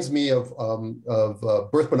reminds me of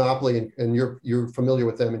Birth Monopoly, and you're familiar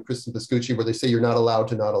with them, and Kristen Pascucci, where they say you're not allowed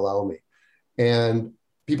to not allow me, and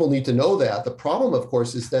people need to know that. The problem, of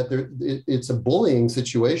course, is that it's a bullying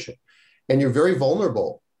situation, and you're very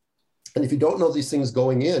vulnerable. And if you don't know these things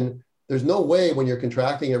going in, there's no way when you're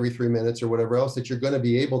contracting every 3 minutes or whatever else that you're going to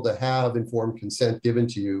be able to have informed consent given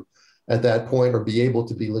to you at that point, or be able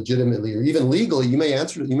to be legitimately or even legally. You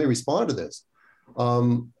may respond to this.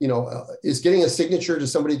 Is getting a signature to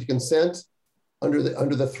somebody to consent under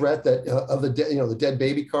the threat that of the dead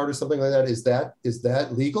baby card or something like that, is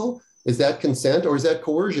that legal? Is that consent, or is that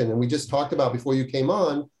coercion? And we just talked about before you came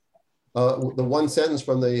on the one sentence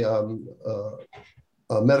from the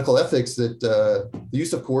medical ethics that the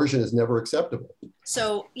use of coercion is never acceptable.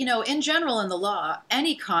 So, in general, in the law,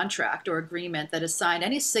 any contract or agreement that is signed,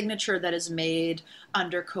 any signature that is made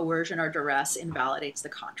under coercion or duress invalidates the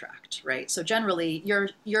contract, right? So generally,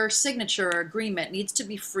 your signature or agreement needs to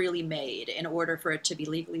be freely made in order for it to be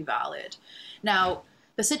legally valid. Now,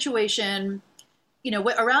 the situation,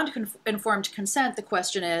 around informed consent, the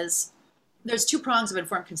question is, there's two prongs of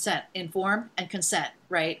informed consent, inform and consent,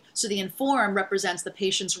 right? So the inform represents the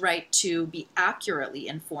patient's right to be accurately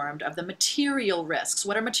informed of the material risks.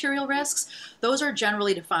 What are material risks? Those are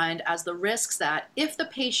generally defined as the risks that if the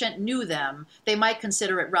patient knew them, they might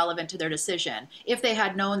consider it relevant to their decision. If they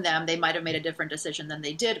had known them, they might have made a different decision than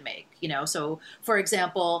they did make, So for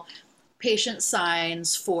example, patient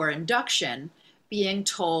signs for induction being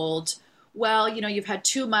told, well, you've had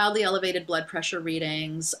 2 mildly elevated blood pressure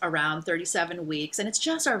readings around 37 weeks, and it's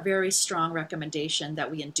just our very strong recommendation that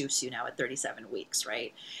we induce you now at 37 weeks,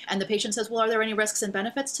 right? And the patient says, well, are there any risks and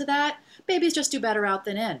benefits to that? Babies just do better out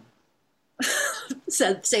than in,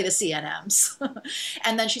 say the CNMs.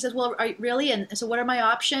 And then she says, well, really? And so what are my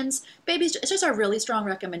options? Babies, it's just our really strong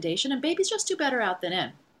recommendation, and babies just do better out than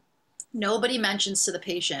in. Nobody mentions to the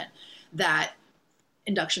patient that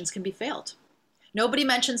inductions can be failed. Nobody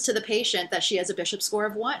mentions to the patient that she has a Bishop score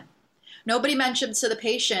of 1. Nobody mentions to the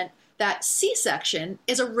patient that C-section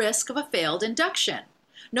is a risk of a failed induction.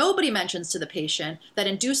 Nobody mentions to the patient that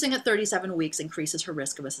inducing at 37 weeks increases her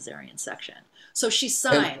risk of a cesarean section. So she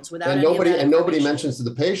signs without any of that information. Nobody mentions to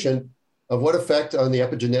the patient of what effect on the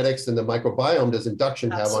epigenetics and the microbiome does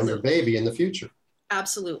induction have on your baby in the future.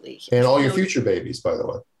 Absolutely. And all your future babies, by the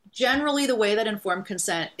way. Generally, the way that informed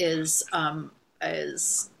consent is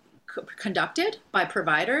conducted by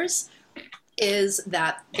providers is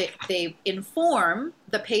that they inform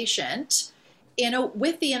the patient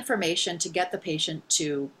with the information to get the patient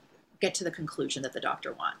to get to the conclusion that the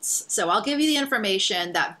doctor wants. So I'll give you the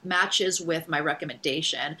information that matches with my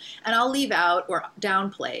recommendation, and I'll leave out or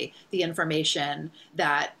downplay the information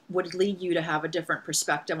that would lead you to have a different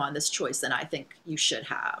perspective on this choice than I think you should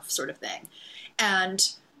have, sort of thing. And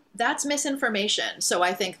that's misinformation. So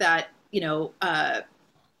I think that,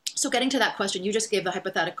 so getting to that question, you just gave the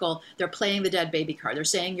hypothetical, they're playing the dead baby card. They're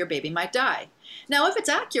saying your baby might die. Now, if it's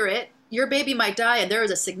accurate, your baby might die, and there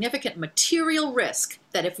is a significant material risk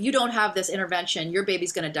that if you don't have this intervention, your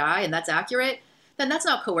baby's going to die, and that's accurate, then that's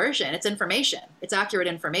not coercion. It's information. It's accurate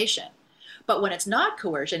information. But when it's not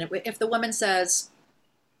coercion, if the woman says,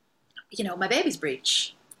 my baby's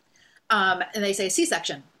breech, and they say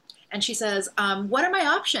C-section, and she says, what are my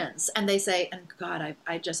options? And they say, and God,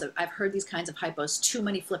 I've heard these kinds of hypos too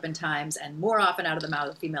many flippin' times, and more often out of the mouth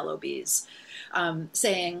of female OBs,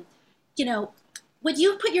 saying, would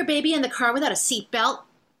you put your baby in the car without a seatbelt?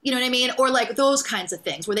 You know what I mean? Or like those kinds of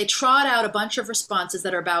things where they trot out a bunch of responses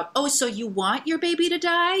that are about, oh, so you want your baby to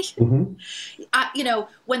die? Mm-hmm.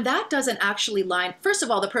 When that doesn't actually line, first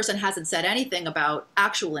of all, the person hasn't said anything about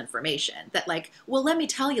actual information that like, well, let me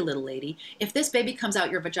tell you, little lady, if this baby comes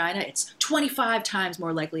out your vagina, it's 25 times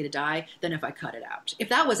more likely to die than if I cut it out. If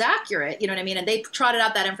that was accurate, you know what I mean? And they trotted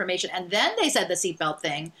out that information and then they said the seatbelt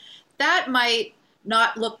thing, that might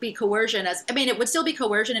not be coercion it would still be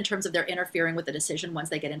coercion in terms of they're interfering with the decision once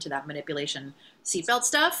they get into that manipulation seatbelt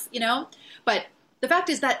stuff, but the fact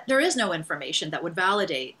is that there is no information that would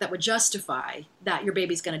validate, that would justify that your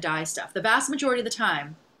baby's going to die stuff. The vast majority of the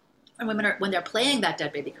time, when they're playing that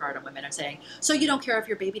dead baby card on women are saying, so you don't care if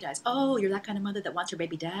your baby dies. Oh, you're that kind of mother that wants your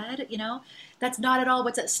baby dead, That's not at all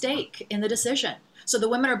what's at stake in the decision. So the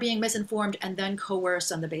women are being misinformed and then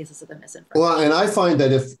coerced on the basis of the misinformation. Well, and I find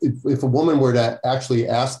that if a woman were to actually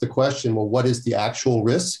ask the question, well, what is the actual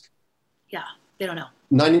risk? Yeah, they don't know.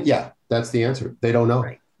 That's the answer. They don't know.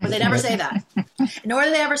 Right. But they never say that. Nor do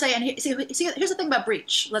they ever say, and here's the thing about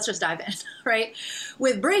breech. Let's just dive in, right?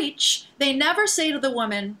 With breech, they never say to the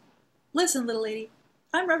woman, listen, little lady,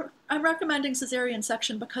 I'm recommending cesarean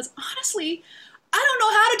section because honestly, I don't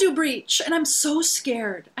know how to do breech and I'm so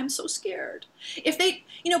scared. If they,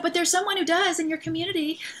 but there's someone who does in your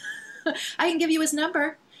community. I can give you his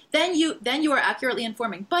number. Then you are accurately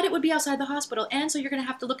informing, but it would be outside the hospital. And so you're going to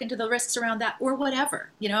have to look into the risks around that or whatever,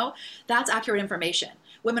 that's accurate information.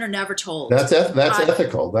 Women are never told. That's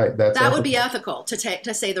ethical. That would be ethical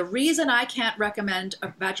to say the reason I can't recommend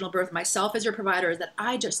a vaginal birth myself as your provider is that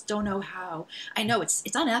I just don't know how. I know it's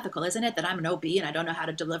unethical, isn't it, that I'm an OB and I don't know how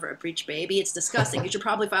to deliver a breech baby. It's disgusting. You should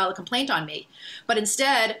probably file a complaint on me. But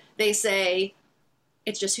instead, they say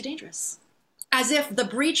it's just too dangerous. As if the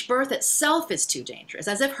breech birth itself is too dangerous,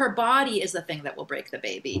 as if her body is the thing that will break the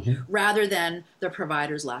baby, rather than the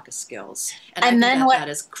provider's lack of skills. And I think that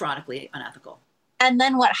is chronically unethical. And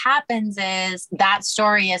then what happens is that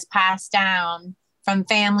story is passed down from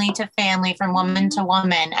family to family, from woman to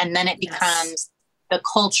woman. And then it becomes the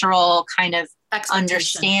cultural kind of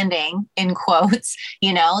understanding, in quotes,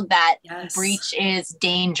 you know, that breech is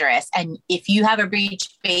dangerous. And if you have a breech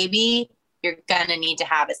baby, you're going to need to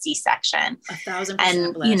have a C-section. 1,000%.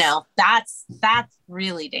 And, you know, that's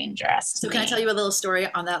really dangerous. So can I tell you a little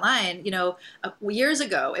story on that line? You know, years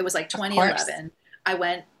ago, it was like 2011. I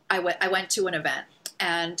went to an event,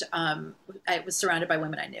 and I was surrounded by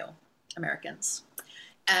women I knew, Americans.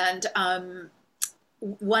 And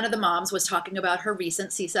one of the moms was talking about her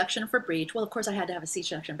recent C-section for breech. Well, of course, I had to have a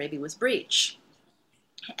C-section. Baby was breech.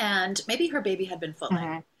 And maybe her baby had been footling.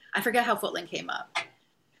 Mm-hmm. I forget how footling came up.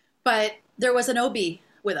 But there was an OB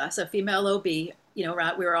with us, a female OB. You know,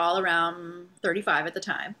 we were all around 35 at the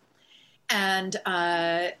time. And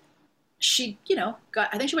she, you know,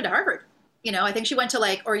 I think she went to Harvard. You know, I think she went to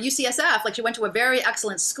or UCSF, like she went to a very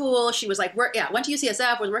excellent school. She was went to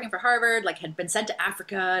UCSF, was working for Harvard, like had been sent to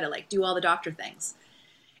Africa to like do all the doctor things.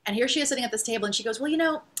 And here she is sitting at this table and she goes, well, you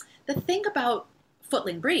know, the thing about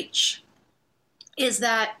footling breech is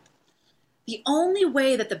that the only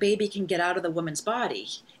way that the baby can get out of the woman's body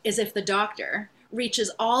is if the doctor reaches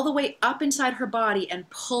all the way up inside her body and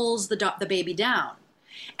pulls the baby down.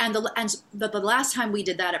 And the last time we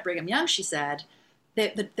did that at Brigham Young, she said,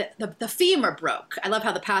 the femur broke. I love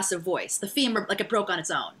how the passive voice, the femur, like it broke on its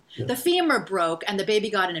own. Yeah. The femur broke and the baby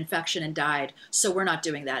got an infection and died. So we're not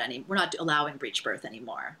doing that we're not allowing breech birth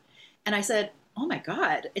anymore. And I said, oh my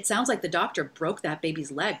God, it sounds like the doctor broke that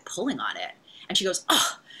baby's leg pulling on it. And she goes,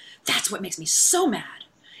 oh, that's what makes me so mad.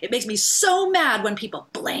 It makes me so mad when people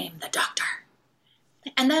blame the doctor.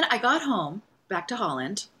 And then I got home back to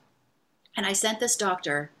Holland and I sent this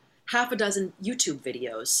doctor half a dozen YouTube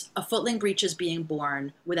videos of footling breeches being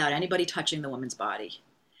born without anybody touching the woman's body.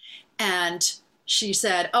 And she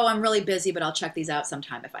said, oh, I'm really busy, but I'll check these out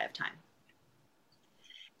sometime if I have time.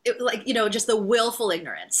 Just the willful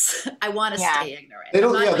ignorance. I want to stay ignorant. They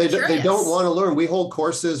don't want to learn. We hold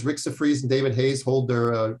courses. Rick Safries and David Hayes hold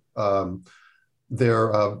their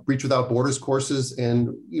Breech Without Borders courses.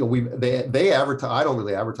 And, you know, they advertise. I don't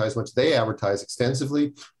really advertise much. They advertise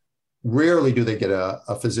extensively. Rarely do they get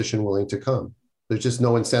a physician willing to come. There's just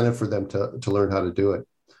no incentive for them to learn how to do it.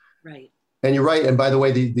 Right. And you're right. And by the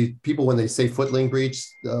way, the people, when they say footling breech,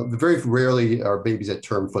 very rarely are babies at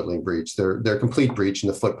term footling breech. They're complete breech,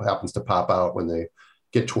 and the foot happens to pop out when they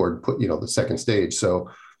get toward the second stage. So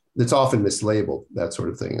it's often mislabeled, that sort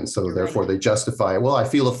of thing. And so therefore they justify, well, I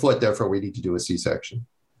feel a foot, therefore we need to do a C-section.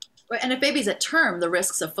 And if baby's at term, the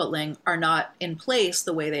risks of footling are not in place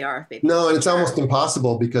the way they are if baby's No, and it's almost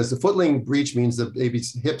impossible because the footling breech means the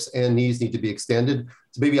baby's hips and knees need to be extended.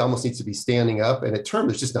 The baby almost needs to be standing up. And at term,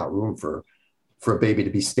 there's just not room for a baby to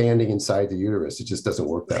be standing inside the uterus. It just doesn't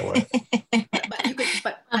work that way.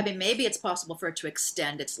 but I mean, maybe it's possible for it to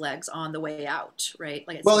extend its legs on the way out, right?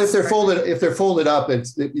 If they're folded up,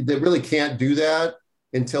 they really can't do that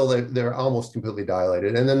until they're almost completely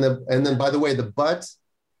dilated. And then by the way, the butt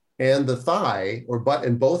and the thigh, or butt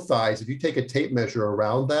and both thighs, if you take a tape measure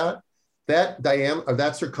around that diameter or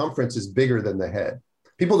that circumference is bigger than the head.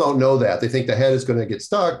 People don't know that. They think the head is going to get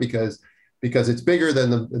stuck because it's bigger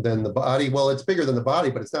than the body. Well, it's bigger than the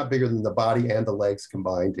body, but it's not bigger than the body and the legs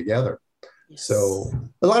combined together. Yes. So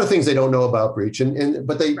a lot of things they don't know about breech,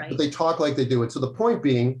 but they talk like they do it. So the point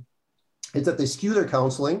being is that they skew their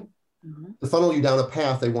counseling to funnel you down a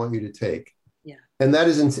path they want you to take. Yeah. And that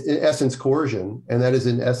is in essence coercion, and that is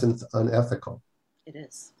in essence unethical. It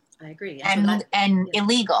is. I agree. And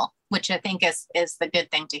illegal, which I think is the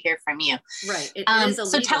good thing to hear from you. It is illegal,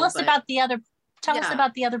 so tell us about the other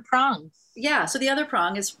prong. Yeah. So the other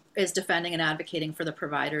prong is defending and advocating for the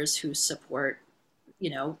providers who support,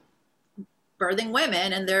 birthing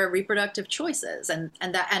women and their reproductive choices. And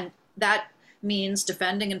that means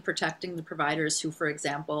defending and protecting the providers who, for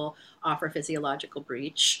example, offer physiological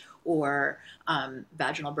breech or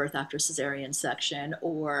vaginal birth after cesarean section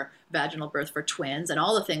or vaginal birth for twins and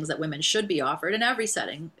all the things that women should be offered in every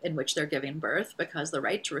setting in which they're giving birth, because the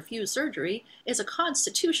right to refuse surgery is a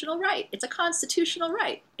constitutional right. It's a constitutional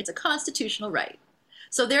right. It's a constitutional right.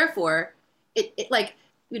 So therefore,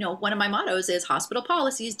 one of my mottos is hospital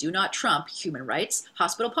policies do not trump human rights.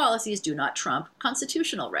 Hospital policies do not trump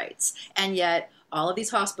constitutional rights. And yet all of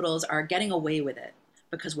these hospitals are getting away with it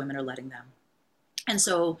because women are letting them. And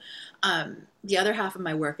so the other half of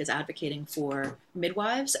my work is advocating for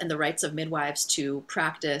midwives and the rights of midwives to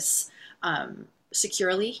practice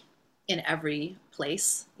securely in every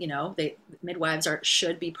place. Midwives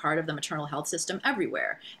should be part of the maternal health system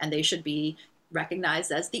everywhere, and they should be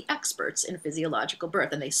recognized as the experts in physiological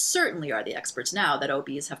birth. And they certainly are the experts now that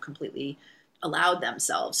OBs have completely allowed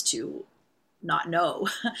themselves to not know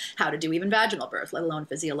how to do even vaginal birth, let alone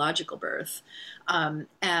physiological birth.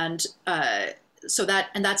 So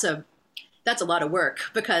that's a lot of work,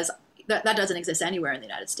 because that doesn't exist anywhere in the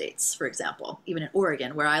United States, for example. Even in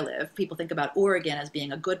Oregon, where I live, people think about Oregon as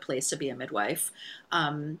being a good place to be a midwife.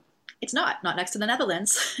 It's not next to the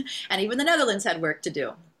Netherlands. And even the Netherlands had work to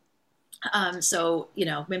do. So,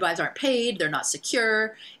 midwives aren't paid, they're not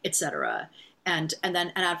secure, et cetera. And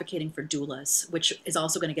advocating for doulas, which is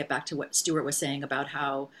also going to get back to what Stuart was saying about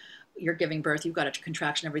how you're giving birth, you've got a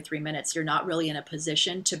contraction every 3 minutes. You're not really in a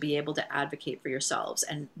position to be able to advocate for yourselves.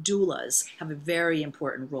 And doulas have a very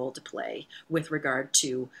important role to play with regard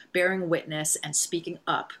to bearing witness and speaking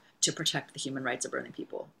up to protect the human rights of birthing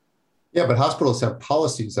people. Yeah, but hospitals have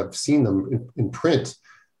policies. I've seen them in print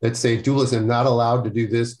that say doulas are not allowed to do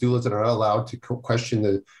this. Doulas are not allowed to question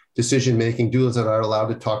the decision-making. Doulas are not allowed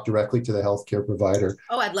to talk directly to the healthcare provider.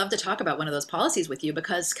 Oh, I'd love to talk about one of those policies with you,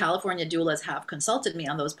 because California doulas have consulted me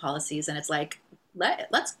on those policies, and it's like,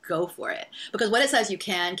 let's go for it. Because what it says you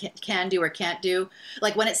can do or can't do,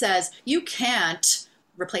 like when it says you can't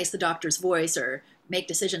replace the doctor's voice or make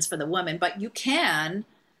decisions for the woman, but you can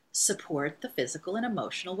support the physical and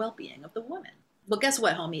emotional well-being of the woman. Well, guess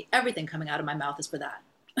what, homie? Everything coming out of my mouth is for that.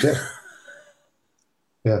 Yeah.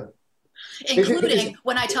 Yeah. Including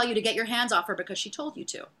when I tell you to get your hands off her because she told you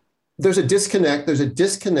to. There's a disconnect. There's a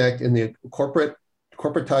disconnect in the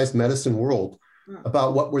corporatized medicine world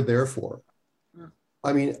about what we're there for.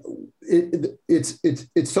 I mean,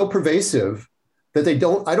 it's so pervasive that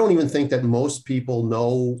I don't even think that most people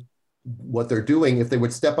know what they're doing. If they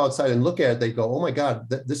would step outside and look at it, they go, oh my God,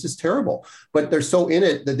 this is terrible. But they're so in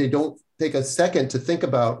it that they don't take a second to think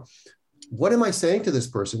about, what am I saying to this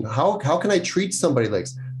person? How can I treat somebody like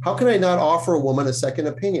this? How can I not offer a woman a second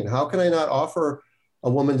opinion? How can I not offer a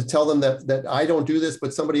woman to tell them that I don't do this,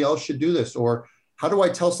 but somebody else should do this? Or how do I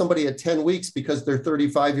tell somebody at 10 weeks, because they're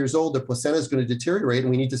 35 years old, their placenta is going to deteriorate and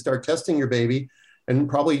we need to start testing your baby and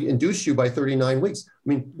probably induce you by 39 weeks. I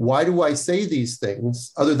mean, why do I say these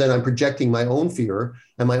things other than I'm projecting my own fear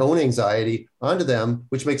and my own anxiety onto them,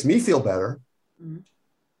 which makes me feel better? Mm-hmm.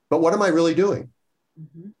 But what am I really doing?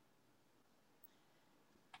 Mm-hmm.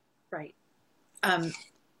 Right. Do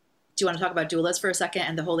you want to talk about doulas for a second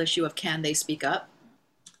and the whole issue of can they speak up?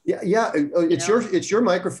 Yeah. It's your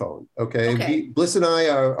microphone. Okay. Bliss and I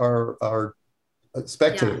are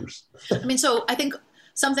spectators. Yeah. I mean, so I think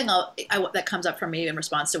something that comes up for me in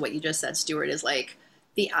response to what you just said, Stuart, is like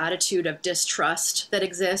the attitude of distrust that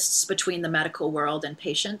exists between the medical world and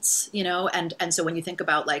patients, and so when you think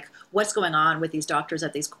about like what's going on with these doctors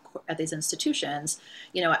at these institutions,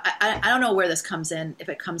 I don't know where this comes in, if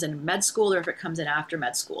it comes in med school or if it comes in after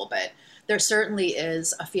med school, but there certainly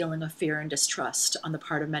is a feeling of fear and distrust on the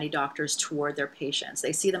part of many doctors toward their patients.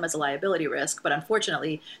 They see them as a liability risk, but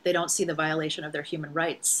unfortunately, they don't see the violation of their human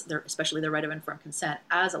rights, especially their right of informed consent,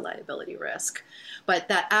 as a liability risk. But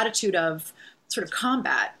that attitude of sort of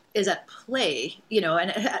combat is at play,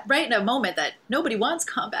 and right in a moment that nobody wants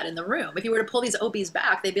combat in the room. If you were to pull these OBs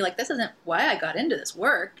back, they'd be like, this isn't why I got into this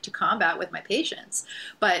work, to combat with my patients.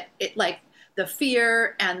 But it, like, the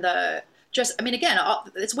fear and again,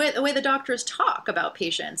 it's the way the doctors talk about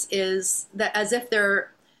patients is that as if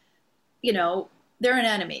they're an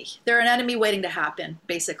enemy. They're an enemy waiting to happen,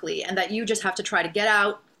 basically, and that you just have to try to get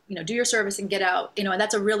out, do your service and get out, and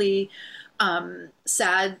that's a really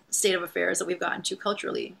sad state of affairs that we've gotten to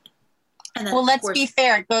culturally. And then, well, let's be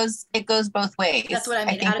fair. It goes both ways. That's what I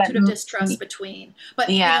mean. Attitude of distrust between. But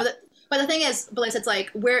yeah. But the thing is, Bliss, it's like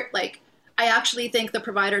I actually think the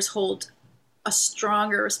providers hold a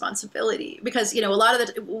stronger responsibility, because a lot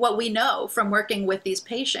of what we know from working with these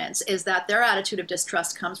patients is that their attitude of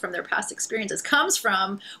distrust comes from their past experiences, comes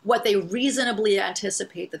from what they reasonably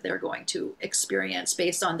anticipate that they're going to experience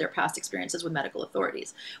based on their past experiences with medical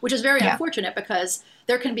authorities, which is very unfortunate, because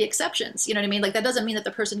there can be exceptions. You know what I mean? Like, that doesn't mean that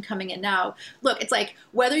the person coming in now, look, it's like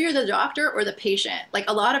whether you're the doctor or the patient, like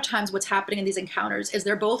a lot of times what's happening in these encounters is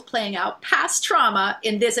they're both playing out past trauma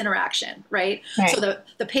in this interaction, right? So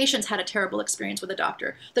the patients had a terrible experience with a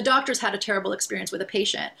doctor. The doctors had a terrible experience with a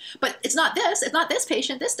patient, but it's not this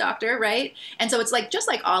patient, this doctor, right? And so it's like, just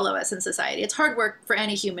like all of us in society, it's hard work for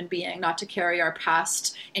any human being not to carry our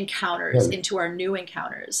past encounters into our new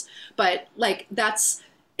encounters. But like,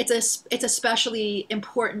 it's especially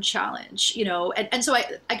important challenge, and so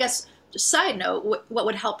I guess, just side note, what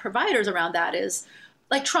would help providers around that is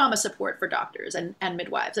like trauma support for doctors and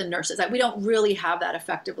midwives and nurses. We don't really have that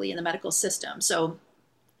effectively in the medical system. So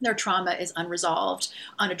Their trauma is unresolved,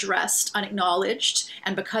 unaddressed, unacknowledged.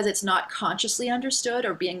 And because it's not consciously understood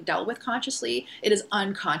or being dealt with consciously, it is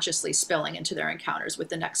unconsciously spilling into their encounters with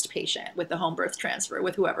the next patient, with the home birth transfer,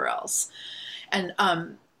 with whoever else. And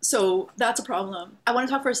so that's a problem. I want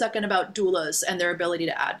to talk for a second about doulas and their ability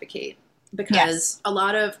to advocate. Because a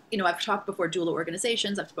lot of, I've talked before doula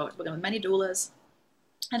organizations, I've spoken with many doulas.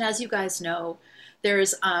 And as you guys know,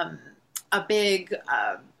 there's a big,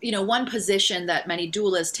 one position that many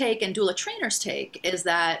doulas take and doula trainers take is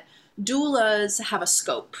that doulas have a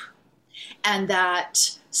scope, and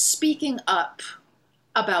that speaking up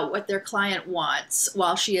about what their client wants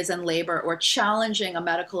while she is in labor or challenging a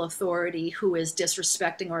medical authority who is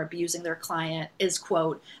disrespecting or abusing their client is,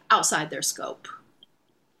 quote, outside their scope.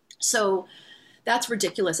 So that's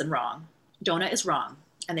ridiculous and wrong. DONA is wrong,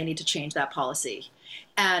 and they need to change that policy.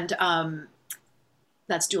 And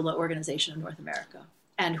that's Doula Organization of North America.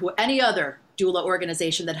 And any other doula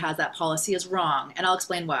organization that has that policy is wrong. And I'll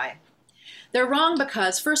explain why. They're wrong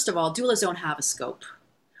because, first of all, doulas don't have a scope.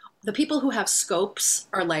 The people who have scopes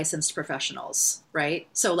are licensed professionals, right?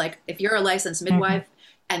 So like if you're a licensed midwife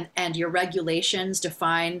and your regulations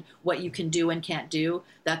define what you can do and can't do,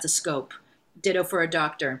 that's a scope. Ditto for a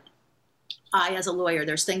doctor. I, as a lawyer,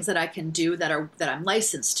 there's things that I can do that I'm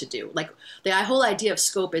licensed to do. Like the whole idea of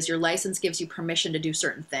scope is your license gives you permission to do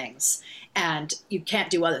certain things, and you can't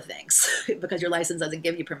do other things because your license doesn't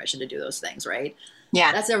give you permission to do those things, right?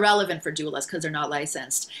 Yeah. That's irrelevant for doulas because they're not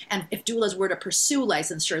licensed. And if doulas were to pursue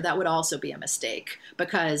licensure, that would also be a mistake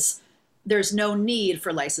because there's no need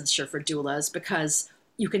for licensure for doulas because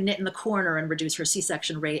you can knit in the corner and reduce her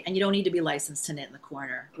C-section rate, and you don't need to be licensed to knit in the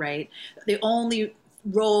corner, right? The only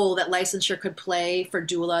role that licensure could play for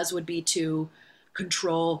doulas would be to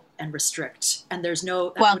control and restrict, and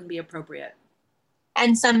that wouldn't be appropriate.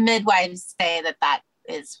 And some midwives say that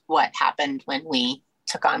is what happened when we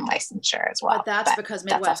took on licensure as well. But that's because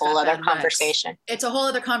midwives that's a whole other conversation. It's a whole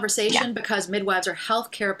other conversation because midwives are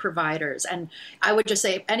healthcare providers. And I would just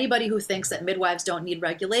say anybody who thinks that midwives don't need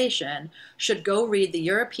regulation should go read the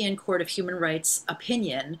European Court of Human Rights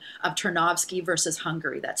opinion of Ternovsky versus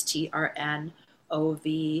Hungary. That's TRNOVSZKY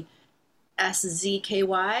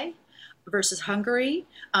versus Hungary.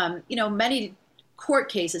 Many court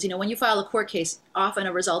cases, when you file a court case, often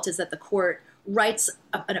a result is that the court writes,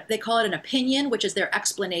 they call it an opinion, which is their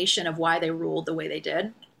explanation of why they ruled the way they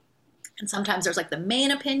did. And sometimes there's like the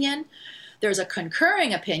main opinion. There's a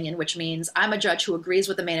concurring opinion, which means I'm a judge who agrees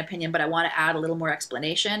with the main opinion, but I want to add a little more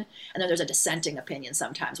explanation. And then there's a dissenting opinion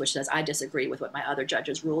sometimes, which says I disagree with what my other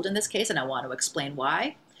judges ruled in this case, and I want to explain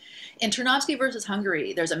why. In Ternovsky versus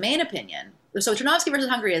Hungary, there's a main opinion. So Ternovsky versus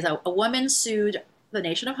Hungary is a woman sued the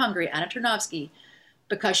nation of Hungary, Anna Ternovsky,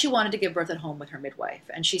 because she wanted to give birth at home with her midwife.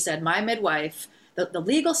 And she said, my midwife, the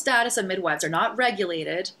legal status of midwives are not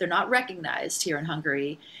regulated, they're not recognized here in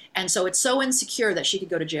Hungary. And so it's so insecure that she could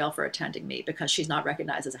go to jail for attending me because she's not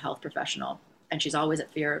recognized as a health professional. And she's always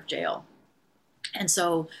at fear of jail. And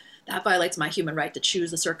so that violates my human right to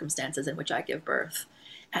choose the circumstances in which I give birth.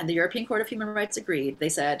 And the European Court of Human Rights agreed. They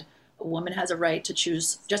said, a woman has a right to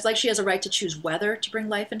choose, just like she has a right to choose whether to bring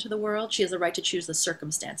life into the world, she has a right to choose the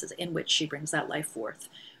circumstances in which she brings that life forth,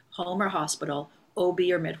 home or hospital, OB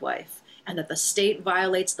or midwife, and that the state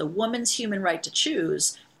violates the woman's human right to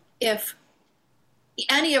choose if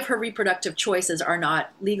any of her reproductive choices are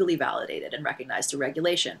not legally validated and recognized through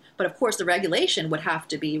regulation. But of course, the regulation would have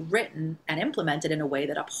to be written and implemented in a way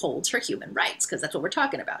that upholds her human rights, because that's what we're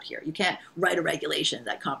talking about here. You can't write a regulation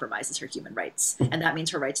that compromises her human rights. And that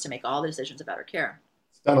means her rights to make all the decisions about her care.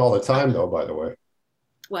 It's done all the time, though, by the way.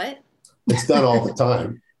 What? It's done all the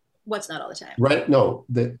time. What's not all the time? Right? No,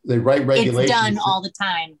 they write regulations. It's done all the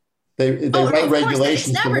time. They write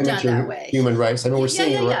regulations to limit your human rights. I mean, we're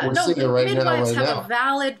seeing it right now. Midwives have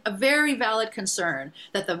a very valid concern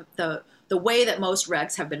that the way that most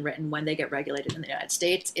regs have been written when they get regulated in the United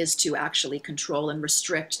States is to actually control and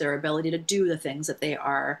restrict their ability to do the things that they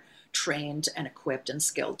are trained and equipped and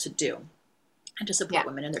skilled to do, and to support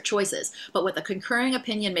women in their choices. But what the concurring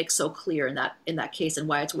opinion makes so clear in that case, and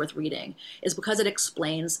why it's worth reading, is because it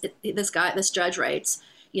explains. This judge writes,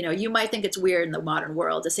 you might think it's weird in the modern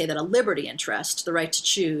world to say that a liberty interest, the right to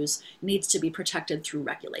choose, needs to be protected through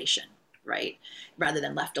regulation, right? Rather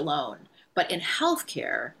than left alone. But in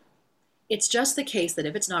healthcare, it's just the case that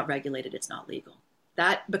if it's not regulated, it's not legal.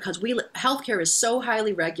 Because healthcare is so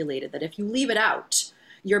highly regulated that if you leave it out,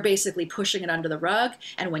 you're basically pushing it under the rug.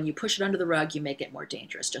 And when you push it under the rug, you make it more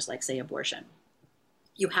dangerous, just like, say, abortion.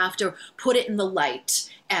 You have to put it in the light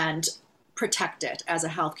and protect it as a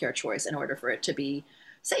healthcare choice in order for it to be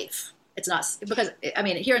safe. It's not, because,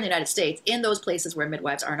 here in the United States, in those places where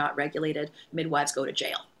midwives are not regulated, midwives go to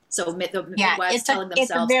jail So the Yeah, midwives telling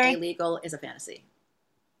themselves illegal is a fantasy.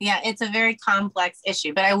 Yeah, it's a very complex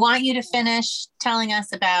issue, but I want you to finish telling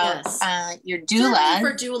us about your doulas. Certainly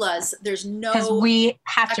for doulas, there's no, because we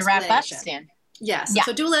have to wrap up, Stan. Yes. Yeah.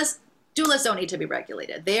 So doulas don't need to be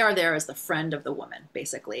regulated. They are there as the friend of the woman,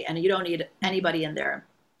 basically, and you don't need anybody in there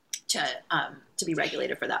to be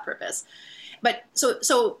regulated for that purpose. But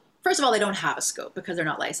so first of all, they don't have a scope because they're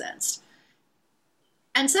not licensed.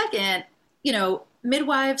 And second,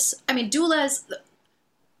 midwives, doulas,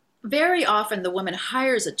 very often the woman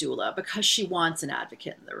hires a doula because she wants an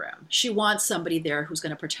advocate in the room. She wants somebody there who's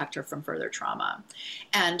going to protect her from further trauma.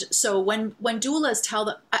 And so when doulas tell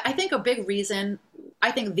them, I think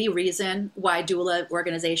the reason why doula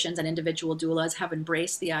organizations and individual doulas have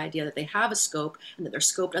embraced the idea that they have a scope and that their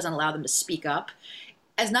scope doesn't allow them to speak up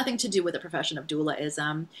has nothing to do with the profession of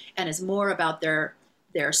doulaism, and is more about their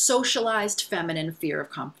socialized feminine fear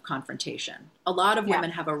of confrontation. A lot of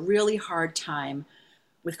women have a really hard time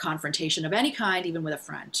with confrontation of any kind, even with a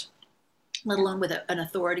friend, let alone with an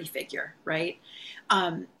authority figure, right?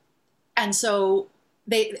 And so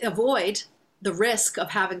they avoid the risk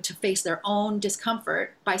of having to face their own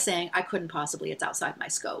discomfort by saying, I couldn't possibly, it's outside my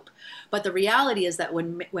scope. But the reality is that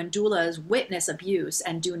when doulas witness abuse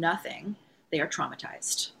and do nothing, they are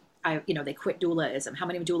traumatized. They quit doulaism. How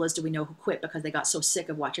many doulas do we know who quit because they got so sick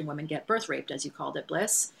of watching women get birth raped, as you called it,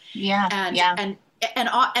 Bliss? Yeah.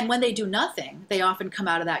 And when they do nothing, they often come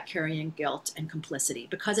out of that carrying guilt and complicity,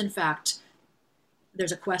 because in fact,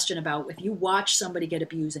 there's a question about, if you watch somebody get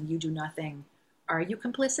abused and you do nothing, are you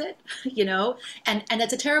complicit? And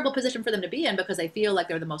it's a terrible position for them to be in, because they feel like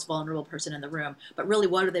they're the most vulnerable person in the room. But really,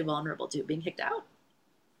 what are they vulnerable to? Being kicked out?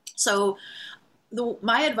 So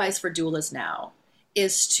my advice for doulas now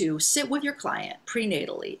is to sit with your client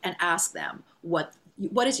prenatally and ask them, what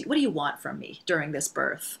do you want from me during this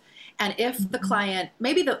birth? And if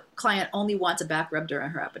maybe the client only wants a back rub during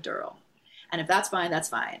her epidural. And if that's fine, that's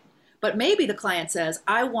fine. But maybe the client says,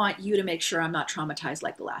 I want you to make sure I'm not traumatized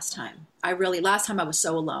like the last time. Last time I was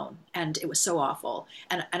so alone and it was so awful.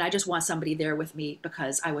 And I just want somebody there with me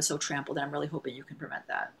because I was so trampled, and I'm really hoping you can prevent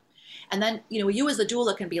that. And then, you as the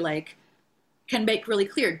doula can make really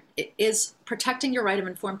clear, is protecting your right of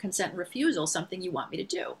informed consent and refusal something you want me to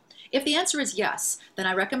do? If the answer is yes, then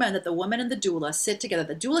I recommend that the woman and the doula sit together.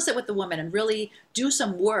 The doula sit with the woman and really do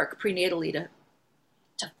some work prenatally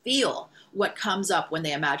to feel what comes up when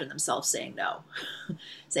they imagine themselves saying no.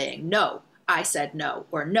 Saying, no, I said no,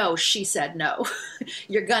 or no, she said no.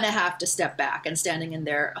 You're going to have to step back, and standing in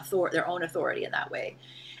their own authority in that way.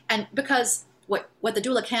 And because what the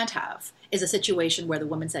doula can't have is a situation where the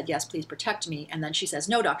woman said, yes, please protect me. And then she says,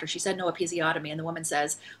 no, doctor, she said no episiotomy. And the woman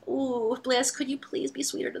says, ooh, Bliss, could you please be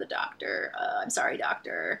sweeter to the doctor? I'm sorry,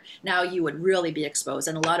 doctor. Now you would really be exposed.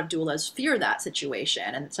 And a lot of doulas fear that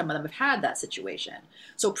situation. And some of them have had that situation.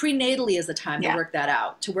 So prenatally is the time to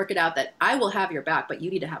work it out that I will have your back, but you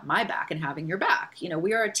need to have my back and having your back.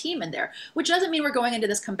 We are a team in there, which doesn't mean we're going into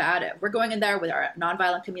this combative. We're going in there with our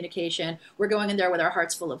nonviolent communication. We're going in there with our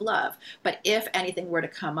hearts full of love. But if anything were to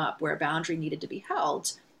come up where a boundary needed to be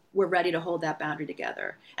held, we're ready to hold that boundary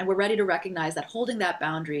together. And we're ready to recognize that holding that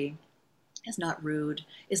boundary is not rude,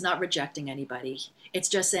 is not rejecting anybody. It's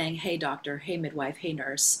just saying, hey, doctor, hey, midwife, hey,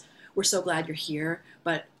 nurse, we're so glad you're here,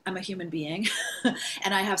 but I'm a human being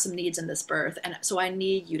and I have some needs in this birth. And so I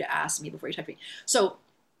need you to ask me before you touch me. So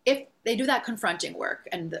if they do that confronting work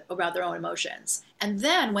about their own emotions, and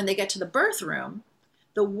then when they get to the birth room,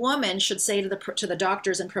 the woman should say to the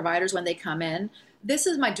doctors and providers when they come in, this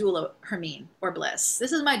is my doula, Hermine, or Bliss.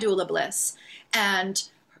 This is my doula, Bliss. And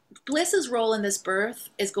Bliss's role in this birth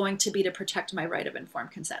is going to be to protect my right of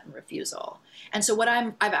informed consent and refusal. And so what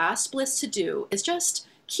I've asked Bliss to do is just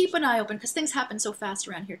keep an eye open, because things happen so fast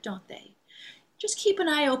around here, don't they? Just keep an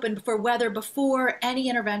eye open for whether before any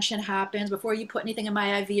intervention happens, before you put anything in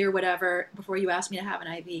my IV or whatever, before you ask me to have an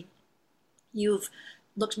IV, you've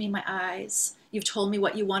looked me in my eyes. You've told me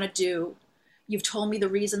what you want to do. You've told me the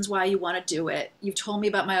reasons why you want to do it. You've told me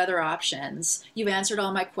about my other options. You've answered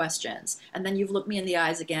all my questions. And then you've looked me in the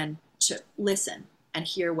eyes again to listen and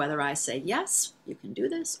hear whether I say, yes, you can do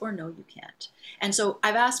this, or no, you can't. And so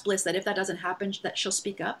I've asked Bliss that if that doesn't happen, that she'll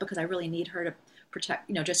speak up, because I really need her to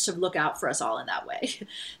protect, just to look out for us all in that way.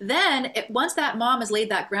 Then once that mom has laid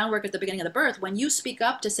that groundwork at the beginning of the birth, when you speak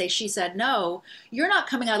up to say she said no, you're not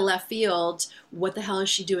coming out of left field. What the hell is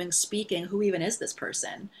she doing speaking? Who even is this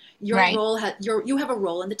person? Your role you have a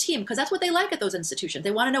role in the team, because that's what they like at those institutions.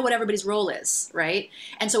 They want to know what everybody's role is, right?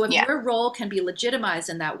 And so if your role can be legitimized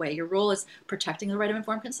in that way, your role is protecting the right of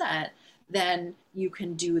informed consent, then you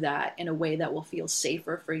can do that in a way that will feel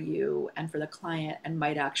safer for you and for the client, and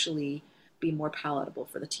might actually be more palatable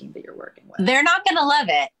for the team that you're working with. They're not going to love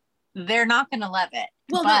it. They're not going to love it.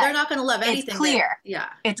 Well, no, they're not going to love anything. It's clear.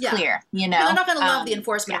 It's clear, you know. But they're not going to love the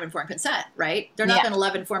enforcement of informed consent, right? They're not going to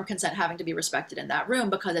love informed consent having to be respected in that room,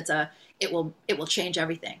 because it will change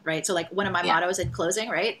everything, right? So like one of my mottos in closing,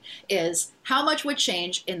 right, is how much would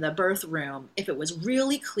change in the birth room if it was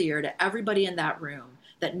really clear to everybody in that room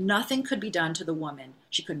that nothing could be done to the woman.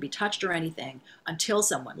 She couldn't be touched or anything until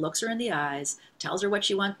someone looks her in the eyes, tells her what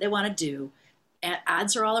they want to do, and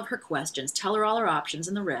answer all of her questions, tell her all her options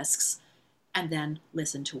and the risks, and then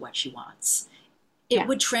listen to what she wants. It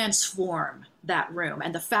would transform that room.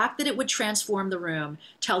 And the fact that it would transform the room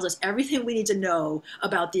tells us everything we need to know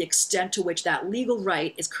about the extent to which that legal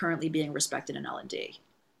right is currently being respected in L&D.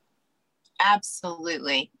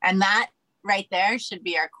 Absolutely. And that right there should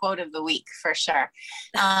be our quote of the week for sure.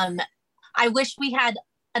 I wish we had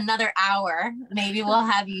another hour. Maybe we'll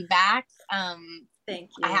have you back.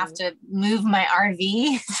 Thank you. I have to move my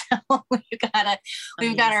RV, so we've gotta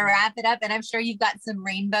wrap it up. And I'm sure you've got some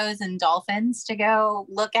rainbows and dolphins to go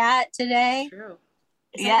look at today. True.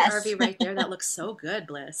 Is that the RV right there? That looks so good,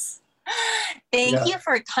 Bliss. Thank you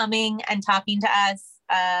for coming and talking to us.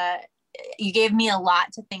 You gave me a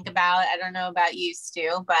lot to think about. I don't know about you,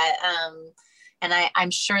 Stu, but and I'm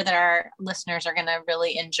sure that our listeners are going to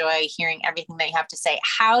really enjoy hearing everything that you have to say.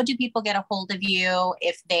 How do people get a hold of you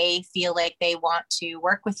if they feel like they want to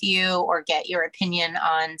work with you or get your opinion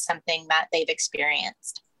on something that they've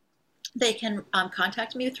experienced? They can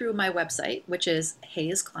contact me through my website, which is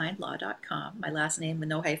hayeskleinlaw.com. My last name with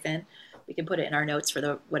no hyphen. We can put it in our notes for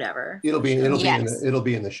the whatever. It'll be in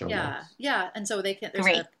the show notes. Yeah. And so there's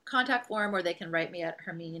a contact form, or they can write me at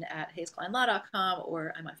hermine@hayeskleinlaw.com,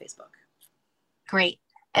 or I'm on Facebook. Great.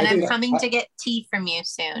 And I'm coming to get tea from you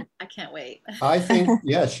soon. I can't wait. I think,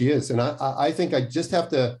 she is. And I think I just have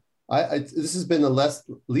to, this has been the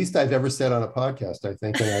least I've ever said on a podcast, I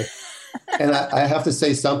think. And I have to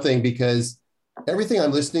say something, because everything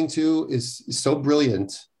I'm listening to is so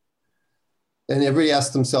brilliant. And everybody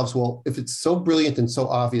asks themselves, well, if it's so brilliant and so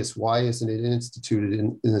obvious, why isn't it instituted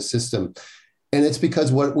in the system? And it's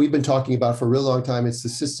because what we've been talking about for a really long time, it's the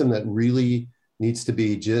system that really needs to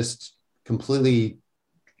be just completely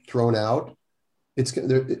thrown out. It's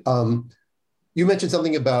you mentioned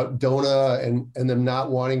something about DONA and them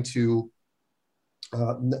not wanting to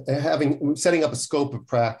setting up a scope of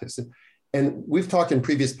practice. And we've talked in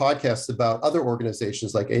previous podcasts about other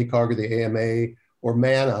organizations like ACOG or the AMA or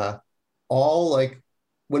MANA, all like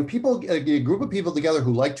when people, a group of people together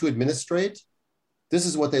who like to administrate, this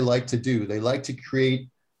is what they like to do. They like to create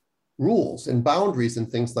rules and boundaries and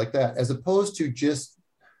things like that, as opposed to just,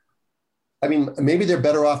 maybe they're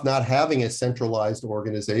better off not having a centralized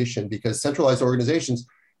organization, because centralized organizations,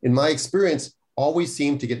 in my experience, always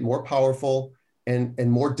seem to get more powerful and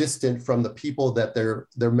more distant from the people that they're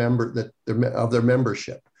of their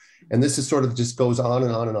membership. And this is sort of just goes on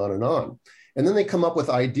and on and on and on. And then they come up with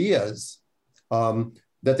ideas that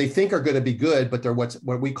they think are going to be good, but they're what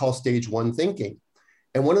we call stage one thinking.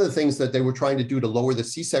 And one of the things that they were trying to do to lower the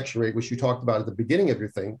C-section rate, which you talked about at the beginning of your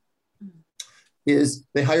thing, is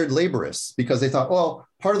they hired laborists, because they thought, well,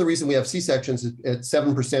 part of the reason we have C-sections at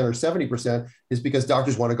 7% or 70% is because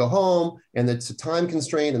doctors want to go home, and it's a time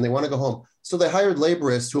constraint and they want to go home. So they hired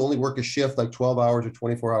laborists who only work a shift like 12 hours or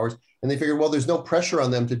 24 hours. And they figured, well, there's no pressure on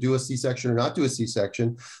them to do a C-section or not do a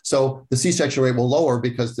C-section. So the C-section rate will lower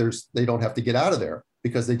because they don't have to get out of there,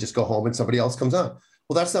 because they just go home and somebody else comes on.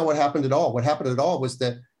 Well, that's not what happened at all. What happened at all was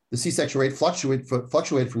that the C-section rate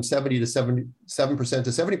fluctuated from 70 to 77% to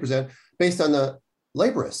 70% based on the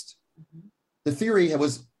laborist. Mm-hmm. The theory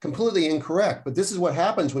was completely incorrect, but this is what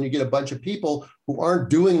happens when you get a bunch of people who aren't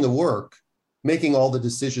doing the work, making all the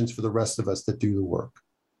decisions for the rest of us that do the work.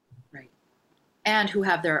 Right. And who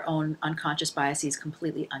have their own unconscious biases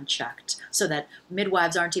completely unchecked, so that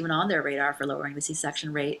midwives aren't even on their radar for lowering the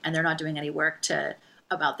C-section rate, and they're not doing any work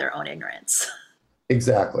about their own ignorance.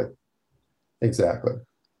 Exactly.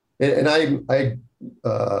 And I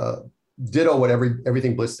ditto what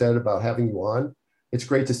everything Bliss said about having you on. It's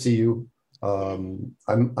great to see you. I'm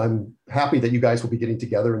happy that you guys will be getting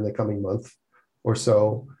together in the coming month or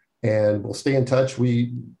so, and we'll stay in touch.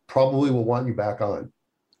 We probably will want you back on.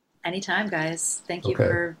 Anytime, guys. Thank you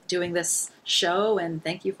for doing this show, and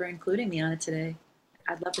thank you for including me on it today.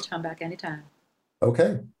 I'd love to come back anytime.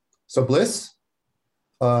 Okay. So Bliss,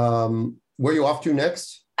 where are you off to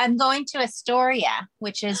next? I'm going to Astoria,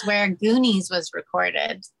 which is where Goonies was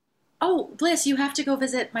recorded. Oh, Bliss, you have to go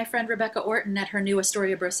visit my friend Rebecca Orton at her new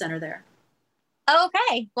Astoria Birth Center there.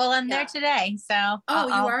 Okay. Well, I'm there today. So. Oh,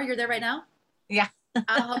 you are? You're there right now? Yeah.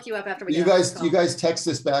 I'll hook you up after we get You guys text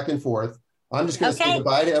this back and forth. I'm just going to say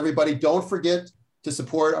goodbye to everybody. Don't forget to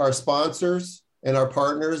support our sponsors and our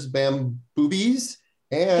partners, Bamboobies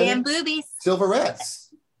and Silverettes.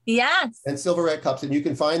 Yes. And Silverette cups. And you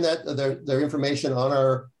can find that their information on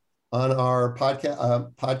our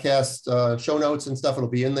podcast show notes and stuff. It'll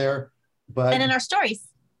be in there. And in our stories.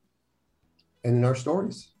 And in our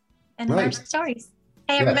stories.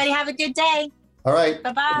 Hey, everybody, have a good day. All right.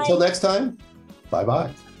 Bye-bye. Until next time,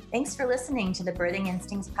 bye-bye. Thanks for listening to the Birthing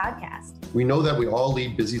Instincts podcast. We know that we all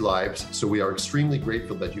lead busy lives, so we are extremely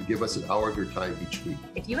grateful that you give us an hour of your time each week.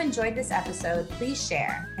 If you enjoyed this episode, please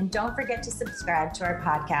share. And don't forget to subscribe to our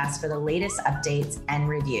podcast for the latest updates and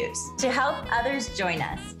reviews. To help others join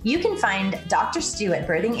us, you can find Dr. Stu at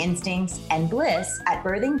Birthing Instincts and Bliss at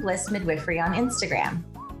Birthing Bliss Midwifery on Instagram.